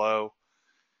low.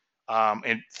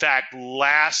 In fact,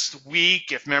 last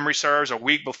week, if memory serves, a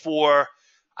week before,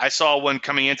 I saw one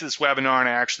coming into this webinar, and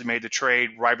I actually made the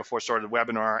trade right before I started the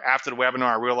webinar. After the webinar,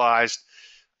 I realized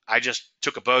I just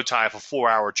took a bow tie of a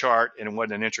 4-hour chart, and it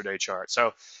wasn't an intraday chart.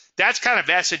 So that's kind of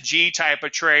S&G type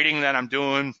of trading that I'm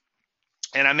doing,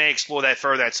 and I may explore that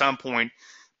further at some point.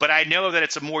 But I know that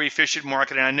it's a more efficient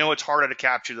market, and I know it's harder to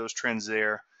capture those trends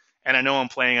there. and I know I'm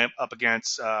playing up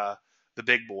against the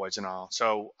big boys and all.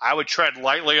 So I would tread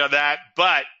lightly on that.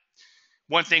 But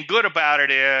one thing good about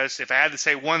it is, if I had to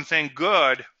say one thing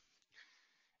good,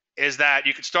 is that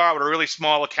you could start with a really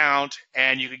small account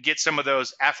and you could get some of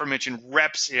those aforementioned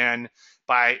reps in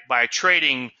by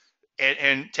trading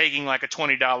and taking like a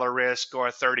 $20 risk or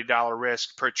a $30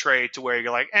 risk per trade, to where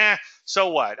you're like, so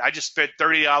what? I just spent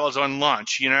 $30 on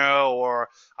lunch, or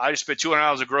I just spent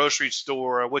 $200 at a grocery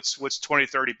store. What's 20,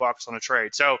 $30 on a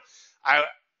trade? So I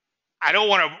don't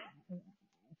want to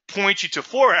point you to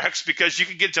Forex, because you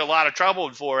can get into a lot of trouble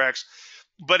in Forex.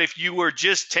 But if you were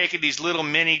just taking these little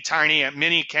tiny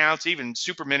mini accounts, even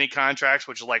super mini contracts,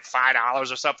 which is like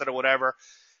 $5 or something or whatever,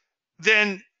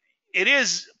 then it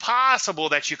is possible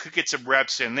that you could get some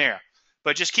reps in there.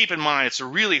 But just keep in mind, it's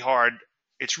really hard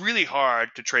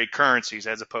to trade currencies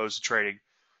as opposed to trading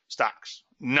stocks.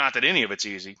 Not that any of it's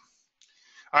easy.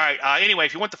 All right. Anyway,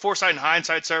 if you want the Foresight and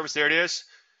Hindsight service, there it is.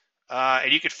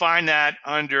 And you can find that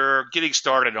under Getting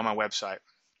Started on my website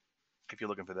if you're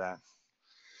looking for that.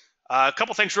 A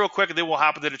couple things real quick, and then we'll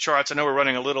hop into the charts. I know we're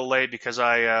running a little late because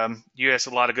you asked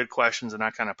a lot of good questions, and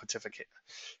I kind of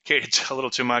pontificated a little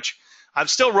too much. I'm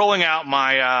still rolling out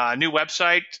my new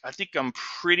website. I think I'm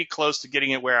pretty close to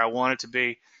getting it where I want it to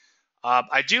be.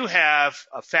 I do have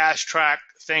a fast track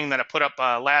thing that I put up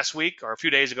last week, or a few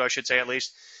days ago, I should say, at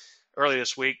least early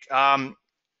this week.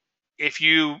 If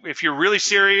you're really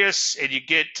serious and you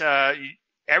get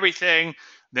everything,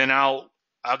 then I'll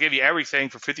give you everything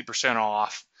for 50%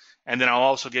 off. And then I'll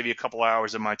also give you a couple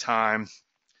hours of my time.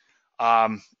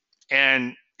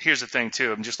 And here's the thing,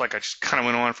 too. I'm just like I just kind of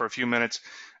went on for a few minutes.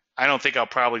 I don't think I'll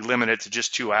probably limit it to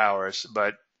just 2 hours.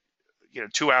 But,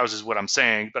 2 hours is what I'm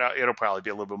saying. But it'll probably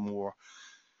be a little bit more.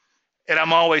 And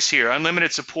I'm always here.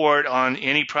 Unlimited support on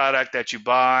any product that you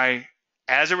buy.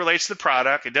 As it relates to the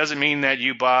product, it doesn't mean that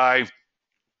you buy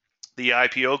the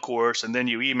IPO course and then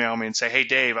you email me and say, hey,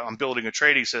 Dave, I'm building a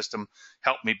trading system.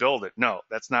 Help me build it. No,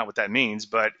 that's not what that means.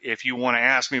 But if you want to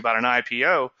ask me about an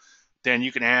IPO, then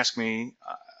you can ask me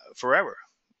forever.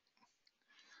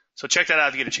 So check that out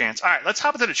if you get a chance. All right, let's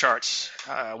hop into the charts.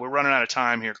 We're running out of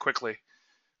time here quickly.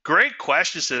 Great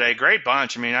questions today. Great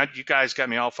bunch. I mean, you guys got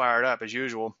me all fired up as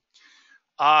usual.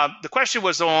 The question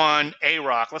was on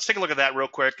AROC. Let's take a look at that real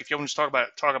quick. If you want to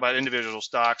talk about individual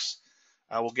stocks,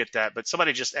 we'll get that. But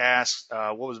somebody just asked,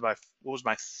 what was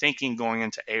my thinking going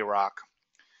into AROC?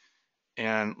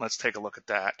 And let's take a look at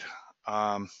that.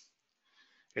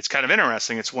 It's kind of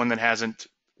interesting. It's one that hasn't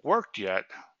worked yet,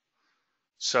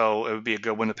 so it would be a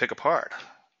good one to pick apart.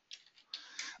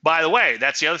 By the way,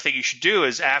 that's the other thing you should do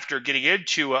is, after getting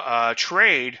into a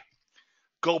trade,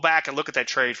 go back and look at that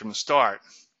trade from the start.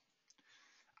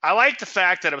 I like the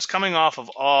fact that it was coming off of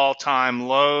all-time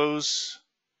lows,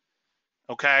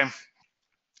 okay?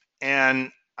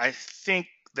 And I think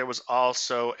there was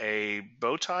also a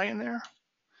bow tie in there.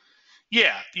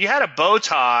 Yeah, you had a bow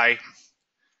tie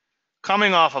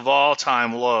coming off of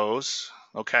all-time lows,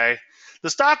 okay? The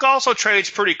stock also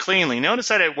trades pretty cleanly. Notice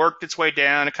that it worked its way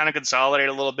down. It kind of consolidated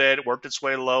a little bit. It worked its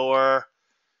way lower,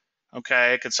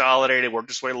 okay? Consolidated, worked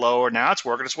its way lower. Now it's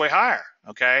working its way higher,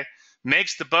 okay?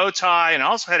 Makes the bow tie, and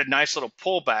also had a nice little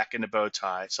pullback in the bow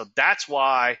tie. So that's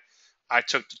why I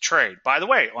took the trade. By the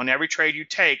way, on every trade you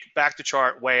take, back the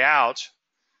chart way out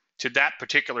to that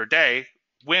particular day,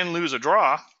 win, lose, or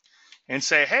draw, and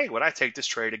say, hey, would I take this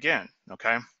trade again?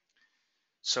 Okay.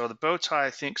 So the bow tie, I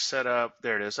think, set up.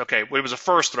 There it is. Okay, well, it was a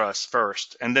first thrust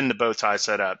first, and then the bow tie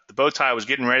set up. The bow tie was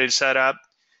getting ready to set up,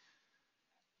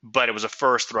 but it was a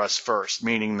first thrust first,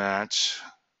 meaning that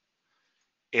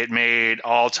it made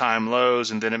all-time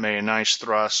lows, and then it made a nice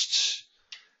thrust.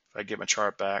 If I get my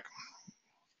chart back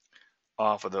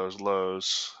off of those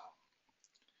lows.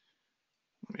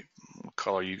 What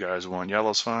color you guys want?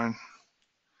 Yellow's fine.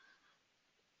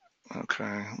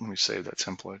 Okay, let me save that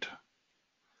template.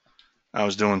 I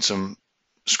was doing some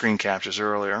screen captures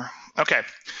earlier. Okay,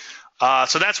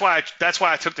 so that's why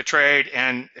I took the trade.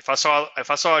 And if I saw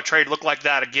a trade look like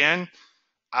that again,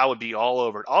 I would be all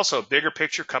over it. Also, bigger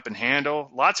picture, cup and handle.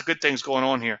 Lots of good things going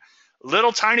on here.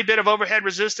 Little tiny bit of overhead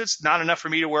resistance, not enough for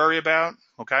me to worry about.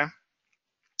 Okay.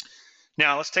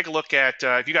 Now let's take a look at.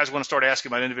 If you guys want to start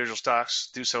asking about individual stocks,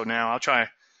 do so now. I'll try.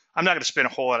 I'm not going to spend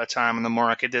a whole lot of time on the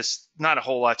market. There's not a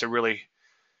whole lot to really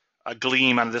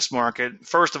gleam out of this market.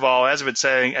 First of all, as I've been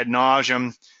saying ad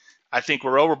nauseum, I think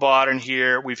we're overbought in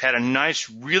here. We've had a nice,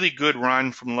 really good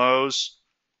run from lows,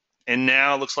 and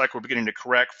now it looks like we're beginning to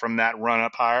correct from that run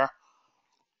up higher.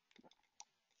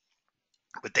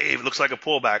 But Dave, it looks like a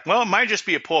pullback. Well, it might just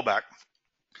be a pullback.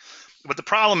 But the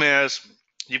problem is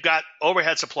you've got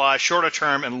overhead supply, shorter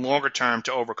term and longer term,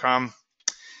 to overcome.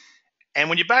 And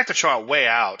when you back the chart way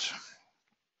out,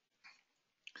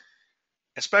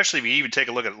 especially if you even take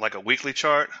a look at like a weekly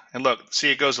chart, and look,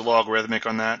 see it goes to logarithmic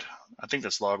on that. I think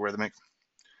that's logarithmic.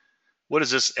 What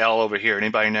is this L over here?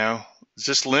 Anybody know? Is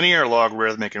this linear or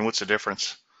logarithmic, and what's the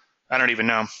difference? I don't even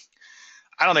know.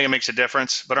 I don't think it makes a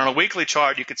difference, but on a weekly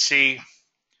chart, you could see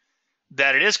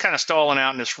that it is kind of stalling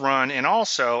out in this run. And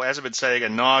also, as I've been saying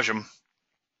ad nauseum,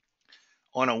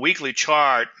 on a weekly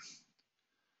chart,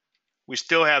 we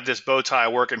still have this bow tie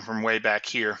working from way back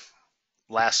here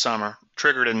last summer,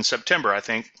 triggered in September, I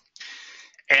think.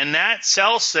 And that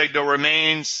sell signal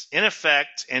remains in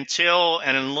effect until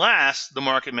and unless the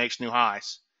market makes new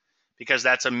highs, because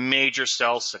that's a major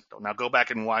sell signal. Now go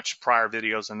back and watch prior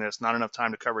videos on this. Not enough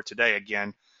time to cover it today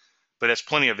again, but there's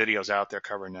plenty of videos out there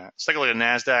covering that. Let's take a look at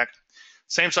NASDAQ.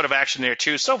 Same sort of action there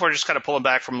too. So far, just kind of pulling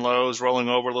back from lows, rolling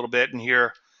over a little bit. And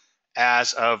here,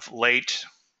 as of late,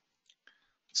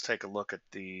 let's take a look at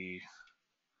the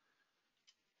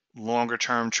longer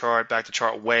term chart, back the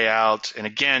chart way out. And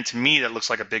again, to me, that looks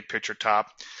like a big picture top.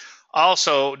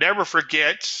 Also, never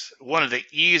forget one of the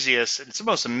easiest, it's the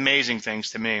most amazing things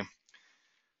to me.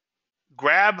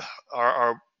 Grab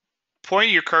or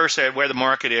point your cursor at where the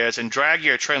market is and drag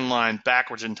your trend line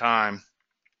backwards in time.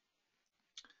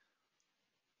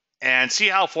 And see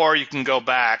how far you can go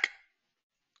back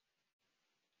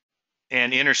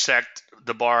and intersect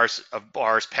the bars of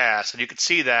bars past. And you can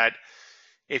see that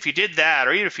if you did that,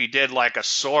 or even if you did like a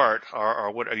sort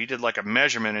or you did like a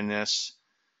measurement in this,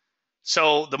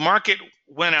 so the market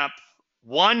went up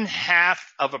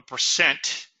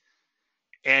 0.5%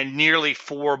 in nearly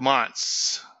 4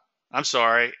 months. I'm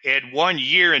sorry, in 1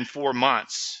 year and 4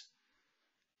 months.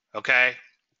 Okay?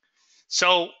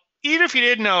 So even if you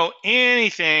didn't know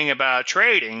anything about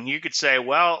trading, you could say,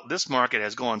 well, this market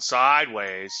has gone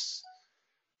sideways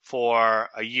for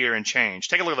a year and change.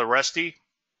 Take a look at the Rusty.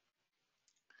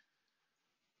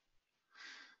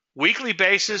 Weekly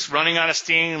basis, running out of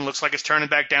steam, looks like it's turning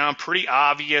back down. Pretty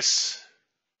obvious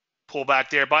pullback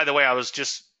there. By the way, I was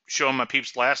just showing my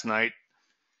peeps last night.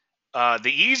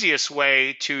 The easiest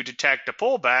way to detect a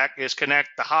pullback is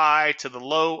connect the high to the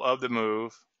low of the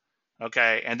move,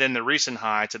 okay, and then the recent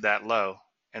high to that low.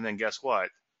 And then guess what?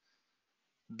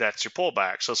 That's your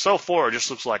pullback. So far, it just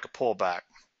looks like a pullback.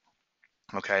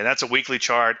 Okay, that's a weekly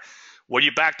chart. When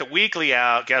you back the weekly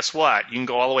out, guess what? You can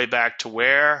go all the way back to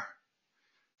where?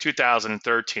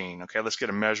 2013. Okay, let's get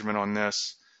a measurement on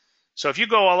this. So if you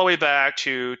go all the way back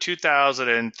to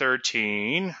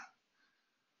 2013,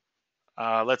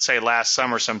 let's say last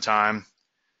summer sometime,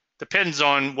 depends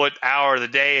on what hour of the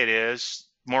day it is,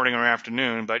 morning or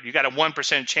afternoon, but you got a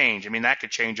 1% change. I mean, that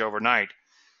could change overnight.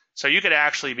 So you could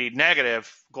actually be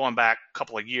negative going back a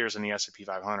couple of years in the S&P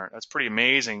 500. That's pretty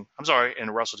amazing. I'm sorry, in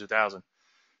the Russell 2000.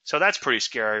 So that's pretty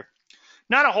scary.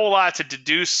 Not a whole lot to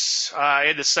deduce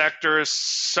in the sectors.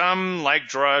 Some, like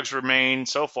drugs, remain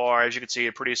so far, as you can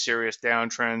see, pretty serious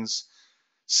downtrends.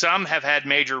 Some have had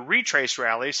major retrace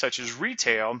rallies, such as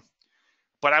retail,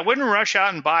 but I wouldn't rush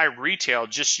out and buy retail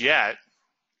just yet,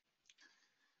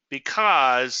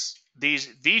 because these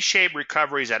V-shaped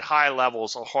recoveries at high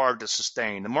levels are hard to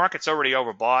sustain. The market's already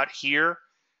overbought here.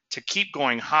 To keep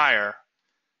going higher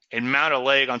and mount a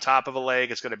leg on top of a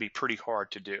leg is going to be pretty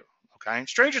hard to do. Okay,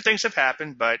 stranger things have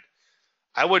happened, but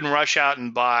I wouldn't rush out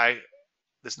and buy.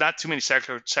 There's not too many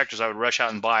sectors I would rush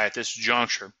out and buy at this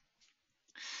juncture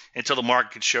until the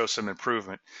market could show some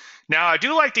improvement. Now, I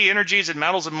do like the energies and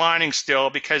metals and mining still,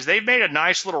 because they've made a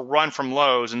nice little run from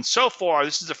lows. And so far,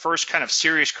 this is the first kind of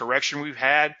serious correction we've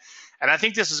had. And I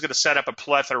think this is going to set up a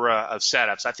plethora of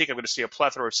setups. I think I'm going to see a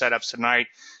plethora of setups tonight.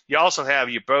 You also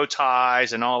have your bow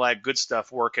ties and all that good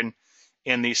stuff working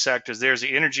in these sectors. There's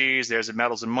the energies, there's the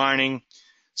metals and mining.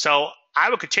 So I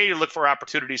will continue to look for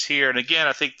opportunities here. And again,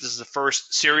 I think this is the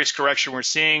first serious correction we're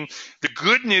seeing. The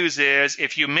good news is,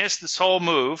 if you miss this whole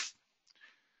move,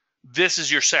 this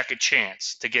is your second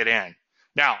chance to get in.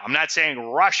 Now, I'm not saying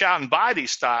rush out and buy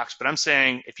these stocks, but I'm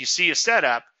saying if you see a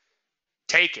setup,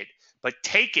 take it. But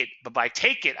by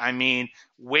take it, I mean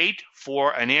wait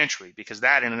for an entry, because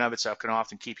that in and of itself can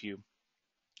often keep you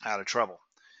out of trouble.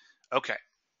 Okay.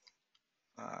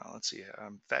 Let's see.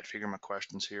 I'm fat figuring my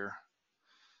questions here.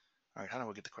 All right, how do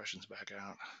we get the questions back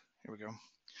out? Here we go.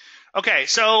 Okay,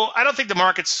 so I don't think the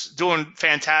market's doing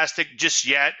fantastic just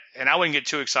yet, and I wouldn't get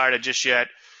too excited just yet.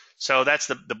 So that's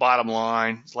the bottom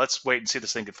line. Let's wait and see if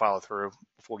this thing can follow through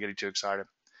before getting too excited.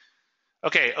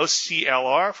 Okay,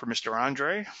 OCLR for Mr.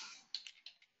 Andre.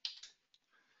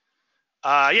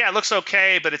 Yeah, it looks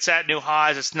okay, but it's at new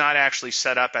highs. It's not actually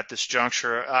set up at this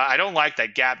juncture. I don't like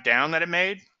that gap down that it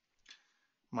made.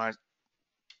 How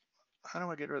do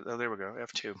I get rid of, oh, there we go,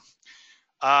 F2.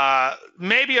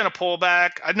 Maybe on a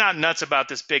pullback. I'm not nuts about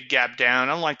this big gap down.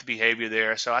 I don't like the behavior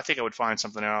there, so I think I would find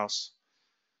something else.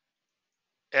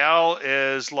 L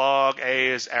is log, A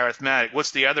is arithmetic.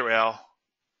 What's the other L?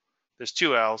 There's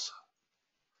two L's.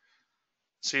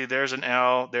 See, there's an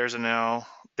L, there's an L,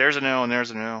 there's an L, and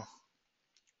there's an L.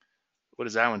 What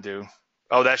does that one do?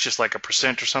 Oh, that's just like a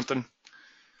percent or something.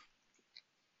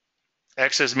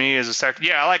 XME is a sector.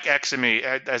 Yeah, I like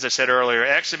XME. As I said earlier,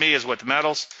 XME is what the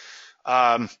metals.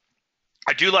 I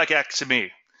do like XME.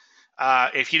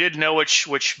 If you didn't know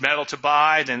which metal to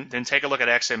buy, then take a look at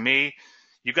XME.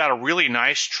 You've got a really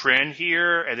nice trend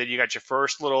here, and then you got your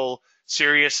first little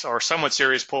serious or somewhat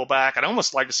serious pullback. I'd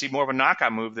almost like to see more of a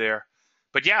knockout move there.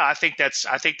 But yeah, I think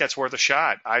that's worth a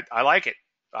shot. I like it.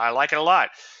 I like it a lot.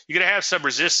 You're going to have some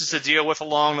resistance to deal with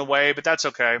along the way, but that's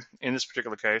okay in this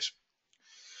particular case.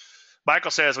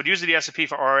 Michael says, when using the S&P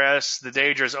for RS, the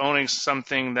danger is owning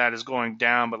something that is going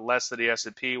down, but less than the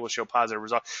S&P will show positive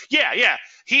results. Yeah.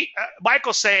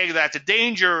 Michael's saying that the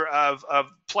danger of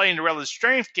playing the relative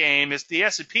strength game is the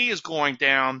S&P is going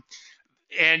down,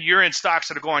 and you're in stocks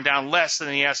that are going down less than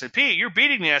the S&P. You're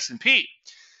beating the S&P.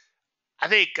 I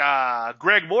think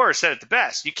Greg Moore said it the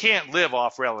best. You can't live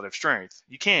off relative strength.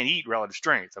 You can't eat relative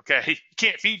strength, okay? You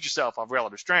can't feed yourself off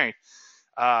relative strength,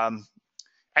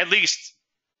 at least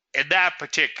in that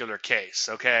particular case,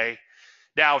 okay?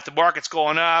 Now, if the market's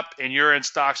going up and you're in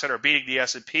stocks that are beating the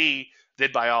S&P,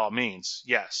 then by all means,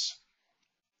 yes.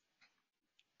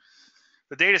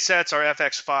 The data sets are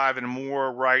FX5 and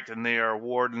more right than they are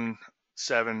Warden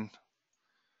 7,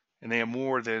 and they are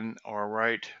more than are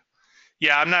right.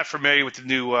 Yeah, I'm not familiar with the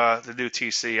new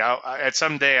TC. At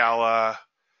some day I'll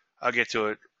get to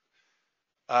it.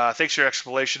 Thanks for your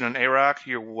explanation on AROC.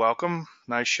 You're welcome.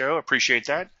 Nice show. Appreciate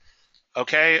that.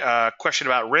 Okay. Question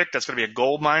about Rick. That's going to be a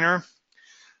gold miner.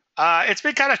 It's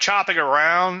been kind of chopping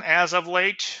around as of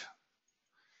late.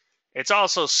 It's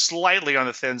also slightly on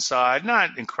the thin side,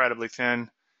 not incredibly thin.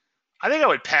 I think I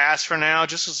would pass for now,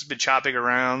 just as it's been chopping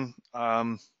around.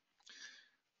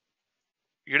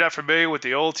 You're not familiar with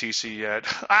the old TC yet.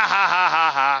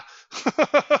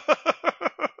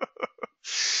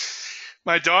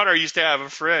 My daughter used to have a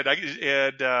friend,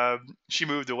 and she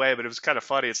moved away, but it was kind of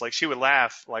funny. It's like she would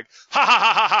laugh, like, ha, ha,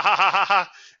 ha, ha, ha, ha, ha, ha,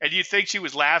 and you'd think she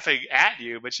was laughing at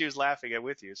you, but she was laughing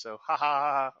with you. So, ha, ha,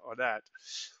 ha, ha, on that.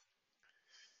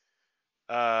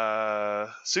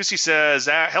 Susie says,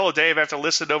 hello, Dave. After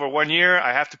listening over 1 year,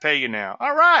 I have to pay you now.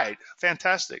 All right.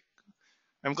 Fantastic.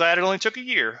 I'm glad it only took a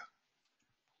year.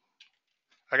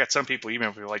 I got some people email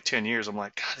me for like 10 years. I'm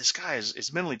like, God, this guy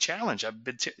is mentally challenged.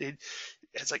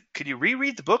 It's like, could you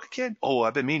reread the book again? Oh,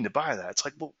 I've been meaning to buy that. It's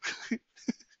like, well,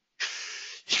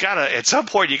 at some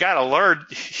point, you gotta learn,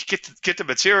 get the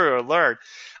material and learn.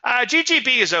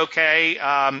 GGB is okay.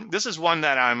 This is one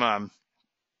that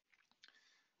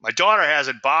my daughter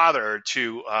hasn't bothered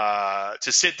to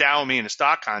sit down with me in a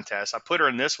stock contest. I put her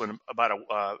in this one about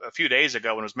a few days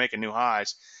ago when it was making new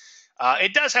highs.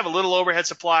 It does have a little overhead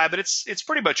supply, but it's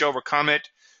pretty much overcome it.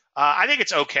 I think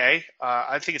it's okay.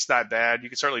 I think it's not bad. You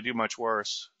can certainly do much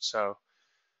worse. So,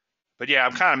 but yeah,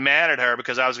 I'm kind of mad at her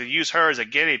because I was going to use her as a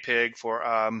guinea pig for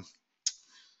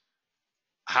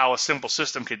how a simple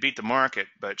system could beat the market,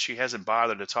 but she hasn't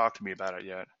bothered to talk to me about it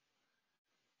yet.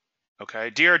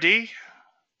 Okay, DRD,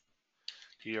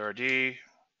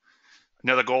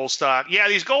 another gold stock. Yeah,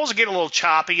 these golds are getting a little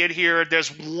choppy in here. There's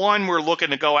one we're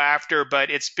looking to go after,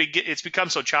 but it's become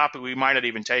so choppy we might not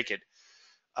even take it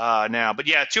now. But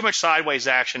yeah, too much sideways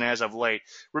action as of late.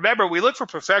 Remember, we look for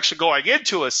perfection going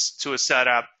into a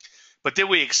setup, but then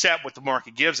we accept what the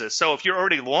market gives us. So if you're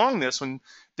already long this one,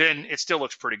 then it still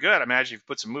looks pretty good. I imagine if you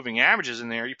put some moving averages in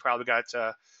there, you probably got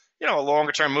a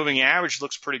longer-term moving average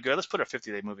looks pretty good. Let's put a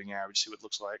 50-day moving average, see what it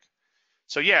looks like.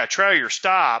 So yeah, trail your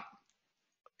stop.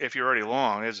 If you're already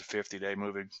long, there's a 50-day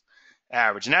moving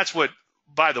average. And that's what,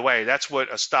 by the way, that's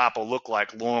what a stop will look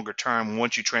like longer term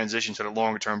once you transition to the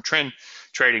longer term trend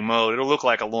trading mode. It'll look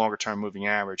like a longer term moving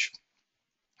average.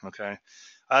 Okay.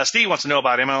 Steve wants to know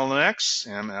about MLNX.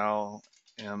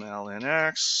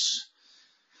 MLNX.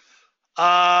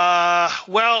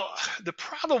 Well, the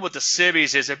problem with the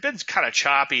civvies is they've been kind of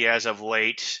choppy as of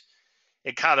late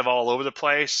and kind of all over the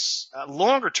place.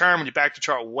 Longer term, when you back the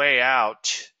chart way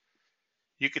out,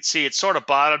 you could see it sort of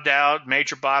bottomed out,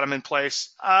 major bottom in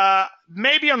place.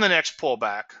 Maybe on the next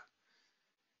pullback.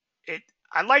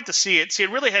 I'd like to see it. See,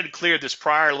 it really hadn't cleared this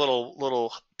prior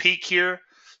little peak here.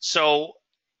 So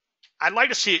I'd like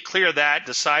to see it clear that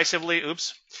decisively.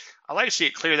 I'd like to see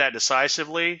it clear that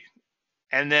decisively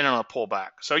and then on a pullback.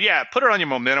 So yeah, put it on your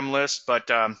momentum list, but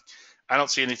I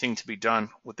don't see anything to be done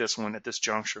with this one at this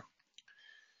juncture.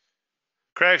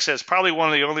 Craig says probably one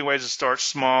of the only ways to start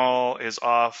small is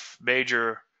off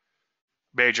major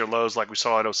lows like we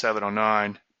saw at 07,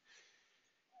 09.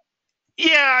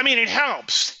 Yeah, I mean, it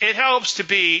helps. It helps to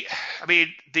be, I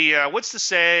mean, the, what's the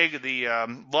saying? The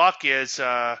luck is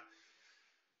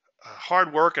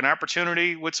hard work and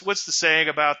opportunity. What's the saying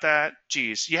about that?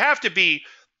 Geez, you have to be,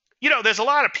 there's a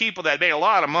lot of people that make a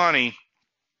lot of money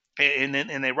and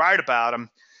they write about them.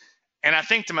 And I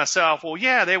think to myself, well,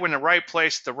 yeah, they were in the right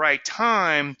place at the right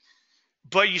time,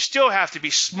 but you still have to be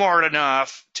smart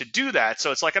enough to do that.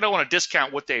 So it's like I don't want to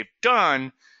discount what they've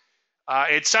done.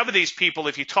 And some of these people,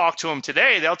 if you talk to them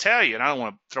today, they'll tell you, and I don't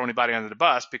want to throw anybody under the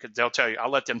bus because they'll tell you, I'll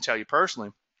let them tell you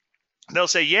personally. They'll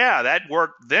say, yeah, that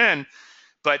worked then,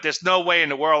 but there's no way in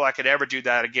the world I could ever do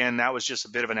that again. That was just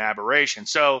a bit of an aberration.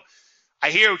 So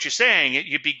I hear what you're saying.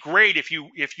 It'd be great if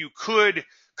you could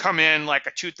come in like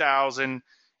a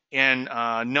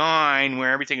 2009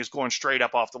 where everything is going straight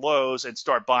up off the lows and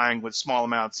start buying with small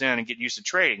amounts in and get used to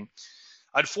trading.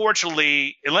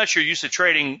 Unfortunately, unless you're used to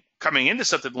trading coming into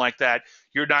something like that,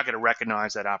 you're not going to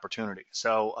recognize that opportunity.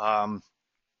 So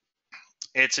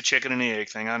it's a chicken and the egg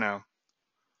thing, I know.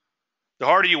 The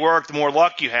harder you work, the more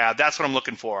luck you have. That's what I'm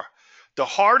looking for. The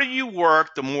harder you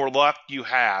work, the more luck you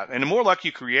have, and the more luck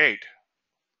you create.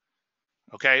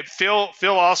 Okay, Phil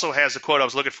also has the quote I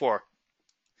was looking for.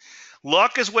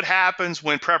 Luck is what happens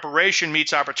when preparation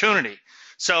meets opportunity.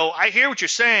 So I hear what you're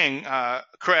saying,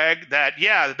 Craig, that,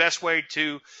 yeah, the best way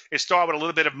is start with a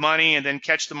little bit of money and then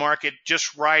catch the market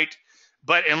just right.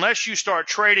 But unless you start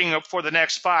trading for the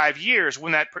next 5 years,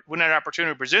 when that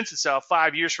opportunity presents itself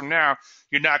 5 years from now,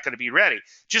 you're not going to be ready.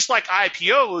 Just like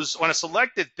IPOs on a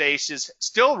selective basis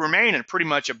still remain in pretty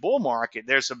much a bull market.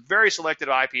 There's some very selective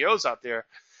IPOs out there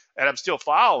that I'm still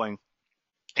following.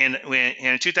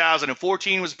 And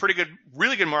 2014 was a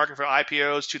really good market for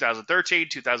IPOs, 2013,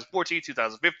 2014,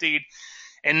 2015.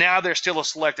 And now there's still a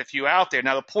select few out there.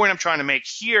 Now, the point I'm trying to make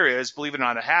here is, believe it or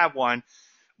not, I have one.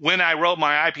 When I wrote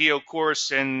my IPO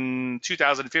course in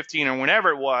 2015 or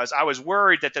whenever it was, I was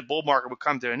worried that the bull market would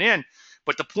come to an end.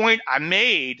 But the point I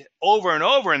made over and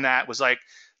over in that was like,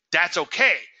 that's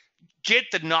okay.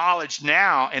 Get the knowledge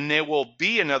now, and there will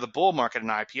be another bull market in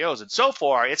IPOs. And so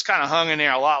far, it's kind of hung in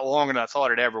there a lot longer than I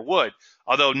thought it ever would.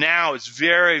 Although now it's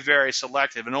very, very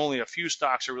selective, and only a few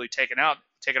stocks are really taken off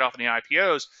in the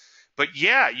IPOs. But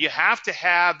yeah, you have to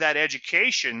have that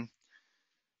education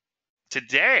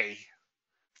today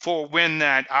for when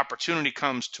that opportunity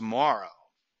comes tomorrow.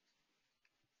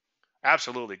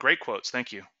 Absolutely. Great quotes.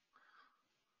 Thank you.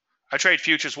 I trade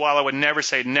futures. While I would never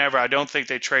say never, I don't think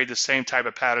they trade the same type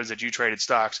of patterns that you traded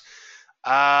stocks.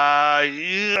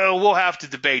 We'll have to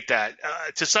debate that.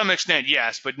 To some extent,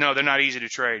 yes, but no, they're not easy to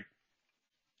trade.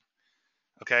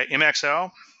 Okay,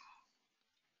 MXL.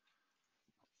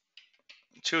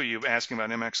 Two of you asking about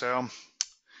MXL.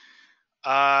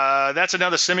 That's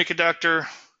another semiconductor.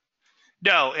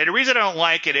 No, and the reason I don't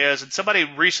like it is, and somebody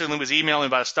recently was emailing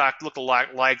about a stock that looked a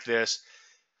lot like this.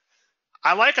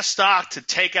 I like a stock to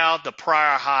take out the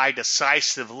prior high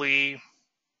decisively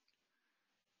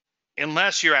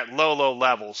unless you're at low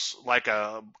levels, like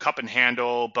a cup and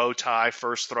handle, bow tie,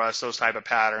 first thrust, those type of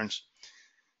patterns.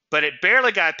 But it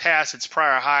barely got past its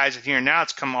prior highs in here. Now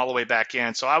it's come all the way back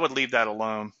in, so I would leave that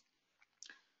alone.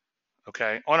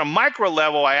 Okay. On a micro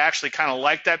level, I actually kind of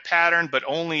like that pattern, but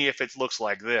only if it looks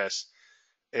like this.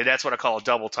 That's what I call a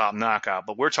double top knockout.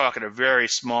 But we're talking a very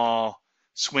small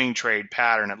swing trade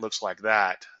pattern that looks like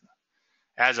that,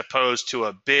 as opposed to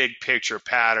a big picture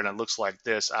pattern that looks like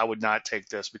this. I would not take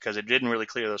this because it didn't really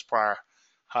clear those prior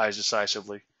highs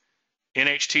decisively.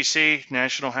 NHTC,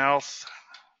 National Health,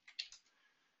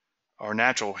 or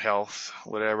Natural Health,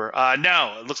 whatever.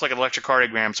 No, it looks like an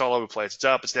electrocardiogram. It's all over the place. It's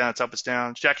up, it's down, it's up, it's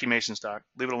down. Jackie Mason stock.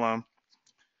 Leave it alone.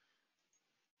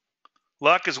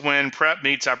 Luck is when prep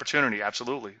meets opportunity.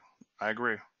 Absolutely. I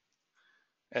agree.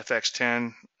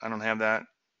 FX10, I don't have that.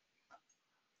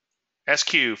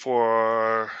 SQ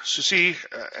for Susie.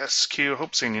 SQ, I hope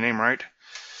I'm saying your name right.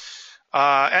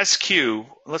 SQ,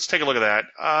 let's take a look at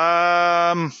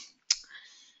that.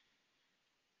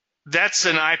 That's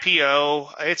an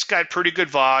IPO. It's got pretty good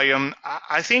volume.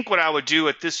 I think what I would do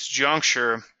at this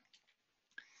juncture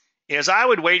is I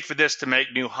would wait for this to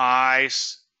make new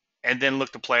highs and then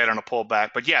look to play it on a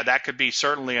pullback. But yeah, that could be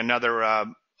certainly another a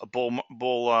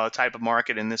bull type of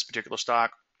market in this particular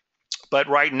stock. But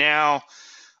right now,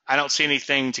 I don't see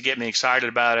anything to get me excited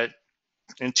about it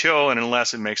until and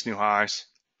unless it makes new highs.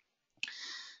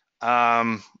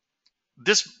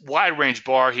 This wide range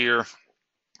bar here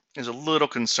is a little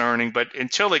concerning, but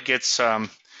until it gets, and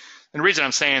the reason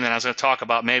I'm saying that, I was going to talk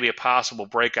about maybe a possible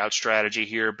breakout strategy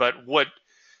here, but what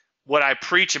what I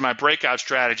preach in my breakout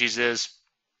strategies is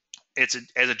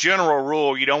as a general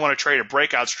rule, you don't want to trade a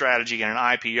breakout strategy in an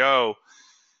IPO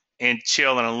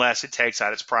until and unless it takes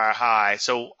out its prior high.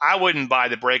 So I wouldn't buy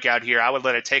the breakout here. I would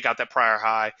let it take out that prior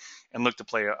high and look to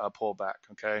play a pullback.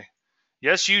 Okay.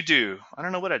 Yes, you do. I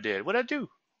don't know what I did. What did I do?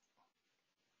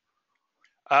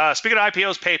 Speaking of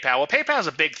IPOs, PayPal. Well, PayPal is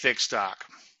a big, thick stock.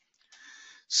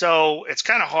 So it's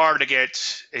kind of hard to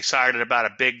get excited about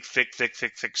a big,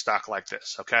 thick stock like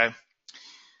this, okay?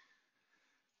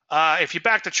 If you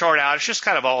back the chart out, it's just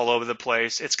kind of all over the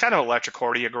place. It's kind of an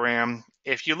electrocardiogram.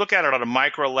 If you look at it on a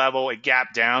micro level, it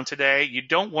gapped down today. You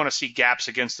don't want to see gaps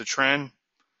against the trend.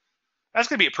 That's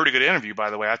going to be a pretty good interview, by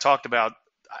the way. I talked about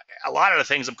a lot of the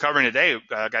things I'm covering today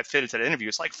got fit into that interview.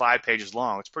 It's like 5 pages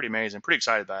long. It's pretty amazing. Pretty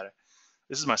excited about it.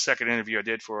 This is my second interview I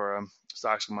did for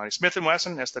Stocks and Money. Smith &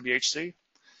 Wesson, SWHC.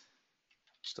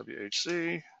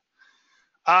 SWHC.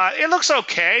 It looks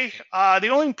okay. The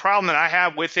only problem that I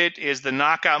have with it is the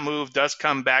knockout move does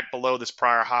come back below this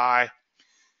prior high.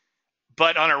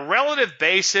 But on a relative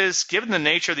basis, given the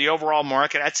nature of the overall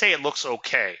market, I'd say it looks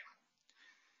okay.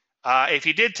 If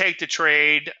you did take the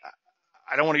trade,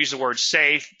 I don't want to use the word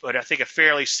safe, but I think a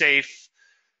fairly safe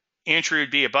entry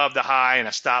would be above the high and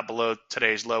a stop below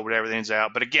today's low, whatever everything's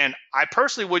out. But again, I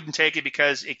personally wouldn't take it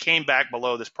because it came back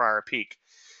below this prior peak.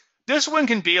 This one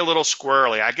can be a little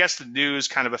squirrely. I guess the news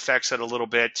kind of affects it a little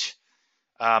bit.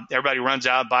 Everybody runs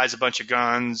out, buys a bunch of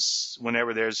guns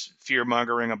whenever there's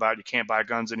fear-mongering about you can't buy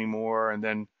guns anymore,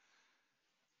 and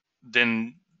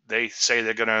then they say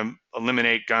they're going to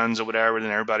eliminate guns or whatever, and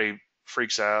then everybody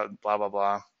freaks out, blah, blah,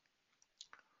 blah.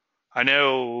 I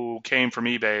know came from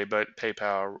eBay, but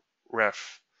PayPal,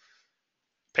 ref.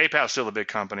 PayPal's still a big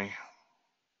company.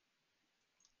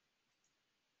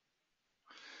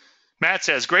 Matt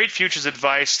says, great futures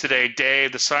advice today,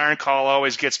 Dave. The siren call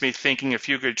always gets me thinking a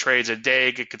few good trades a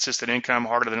day, get consistent income,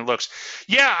 harder than it looks.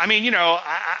 Yeah, I mean,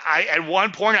 I at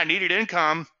one point I needed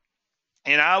income,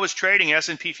 and I was trading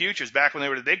S&P futures back when they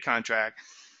were the big contract,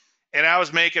 and I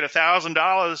was making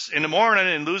 $1,000 in the morning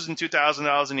and losing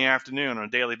 $2,000 in the afternoon on a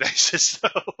daily basis. So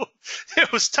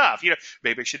it was tough.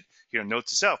 Maybe I should, note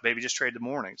to self, maybe just trade the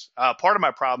mornings. Part of my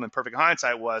problem in perfect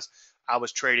hindsight was I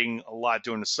was trading a lot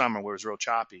during the summer where it was real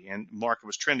choppy, and the market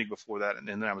was trending before that, and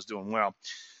then I was doing well.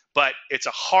 But it's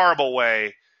a horrible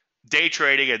way, day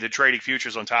trading and the trading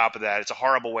futures on top of that, it's a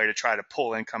horrible way to try to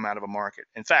pull income out of a market.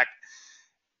 In fact,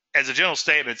 as a general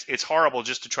statement, it's horrible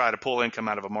just to try to pull income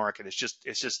out of a market. It's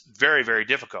just very, very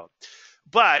difficult.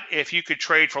 But if you could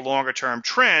trade for longer term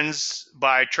trends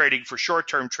by trading for short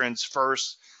term trends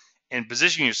first and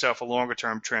positioning yourself for longer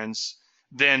term trends,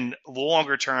 then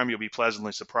longer term you'll be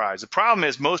pleasantly surprised. The problem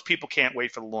is most people can't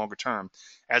wait for the longer term.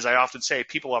 As I often say,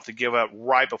 people have to give up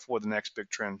right before the next big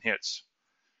trend hits.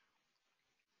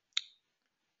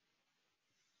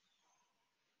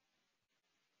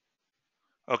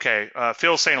 Okay,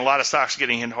 Phil's saying a lot of stocks are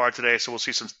getting hit hard today, so we'll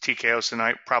see some TKOs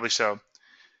tonight. Probably so.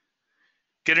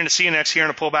 Get into CNX here in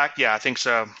a pullback? Yeah, I think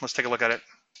so. Let's take a look at it.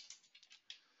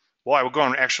 Boy, we're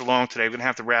going extra long today. We're going to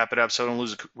have to wrap it up so I don't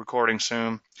lose the recording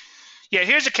soon. Yeah,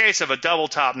 here's a case of a double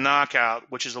top knockout,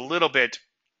 which is a little bit,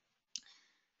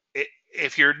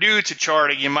 if you're new to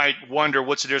charting, you might wonder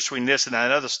what's the difference between this and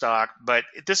that other stock, but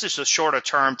this is a shorter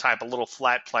term type, a little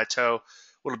flat plateau,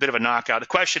 a little bit of a knockout. The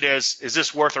question is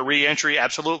this worth a re-entry?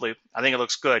 Absolutely. I think it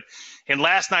looks good. In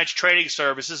last night's trading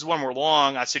service, this is one we're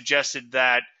long, I suggested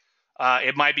that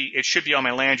it should be on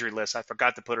my Landry list. I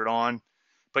forgot to put it on.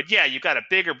 But yeah, you've got a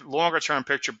bigger, longer term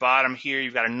picture bottom here.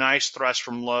 You've got a nice thrust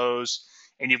from lows,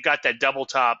 and you've got that double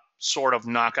top sort of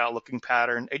knockout looking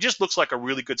pattern. It just looks like a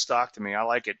really good stock to me. I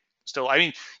like it. Still, I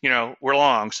mean, we're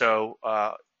long, so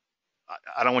I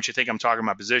don't want you to think I'm talking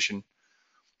my position.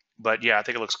 But yeah, I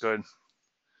think it looks good.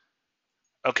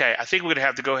 Okay, I think we're gonna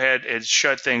have to go ahead and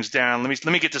shut things down. Let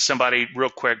me get to somebody real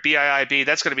quick. BIIB,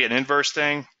 that's gonna be an inverse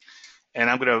thing. And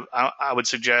I would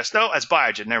suggest, that's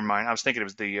Biogen. Never mind. I was thinking it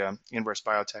was the inverse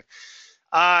biotech.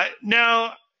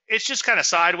 No, it's just kind of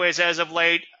sideways as of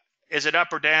late. Is it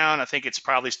up or down? I think it's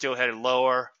probably still headed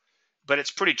lower, but it's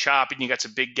pretty choppy and you got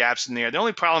some big gaps in there. The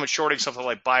only problem with shorting something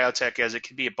like biotech is it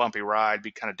can be a bumpy ride,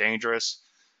 be kind of dangerous.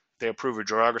 They approve a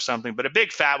drug or something, but a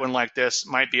big fat one like this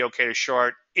might be okay to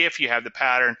short if you have the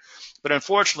pattern. But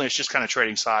unfortunately, it's just kind of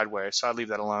trading sideways, so I'd leave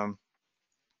that alone.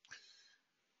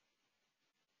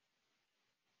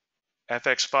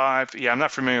 FX5. Yeah, I'm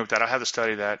not familiar with that. I'll have to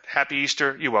study that. Happy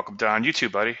Easter. You're welcome, Don. You too,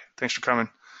 buddy. Thanks for coming.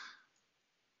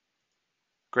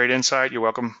 Great insight. You're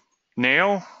welcome.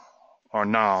 Nail or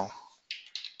Nal?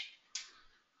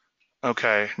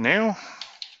 Okay, Nail?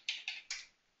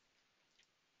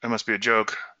 That must be a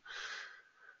joke.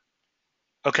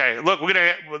 Okay, look,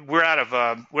 we're out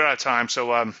of time,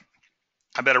 so I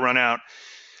better run out.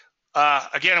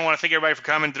 Again, I want to thank everybody for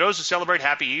coming. To those who celebrate,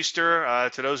 happy Easter.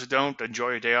 To those who don't, enjoy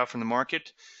your day off from the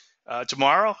market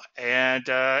tomorrow. And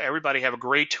everybody have a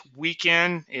great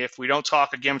weekend. If we don't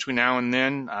talk again between now and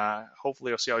then,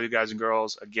 hopefully I'll see all you guys and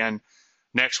girls again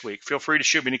next week. Feel free to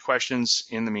shoot me any questions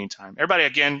in the meantime. Everybody,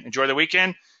 again, enjoy the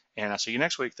weekend, and I'll see you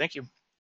next week. Thank you.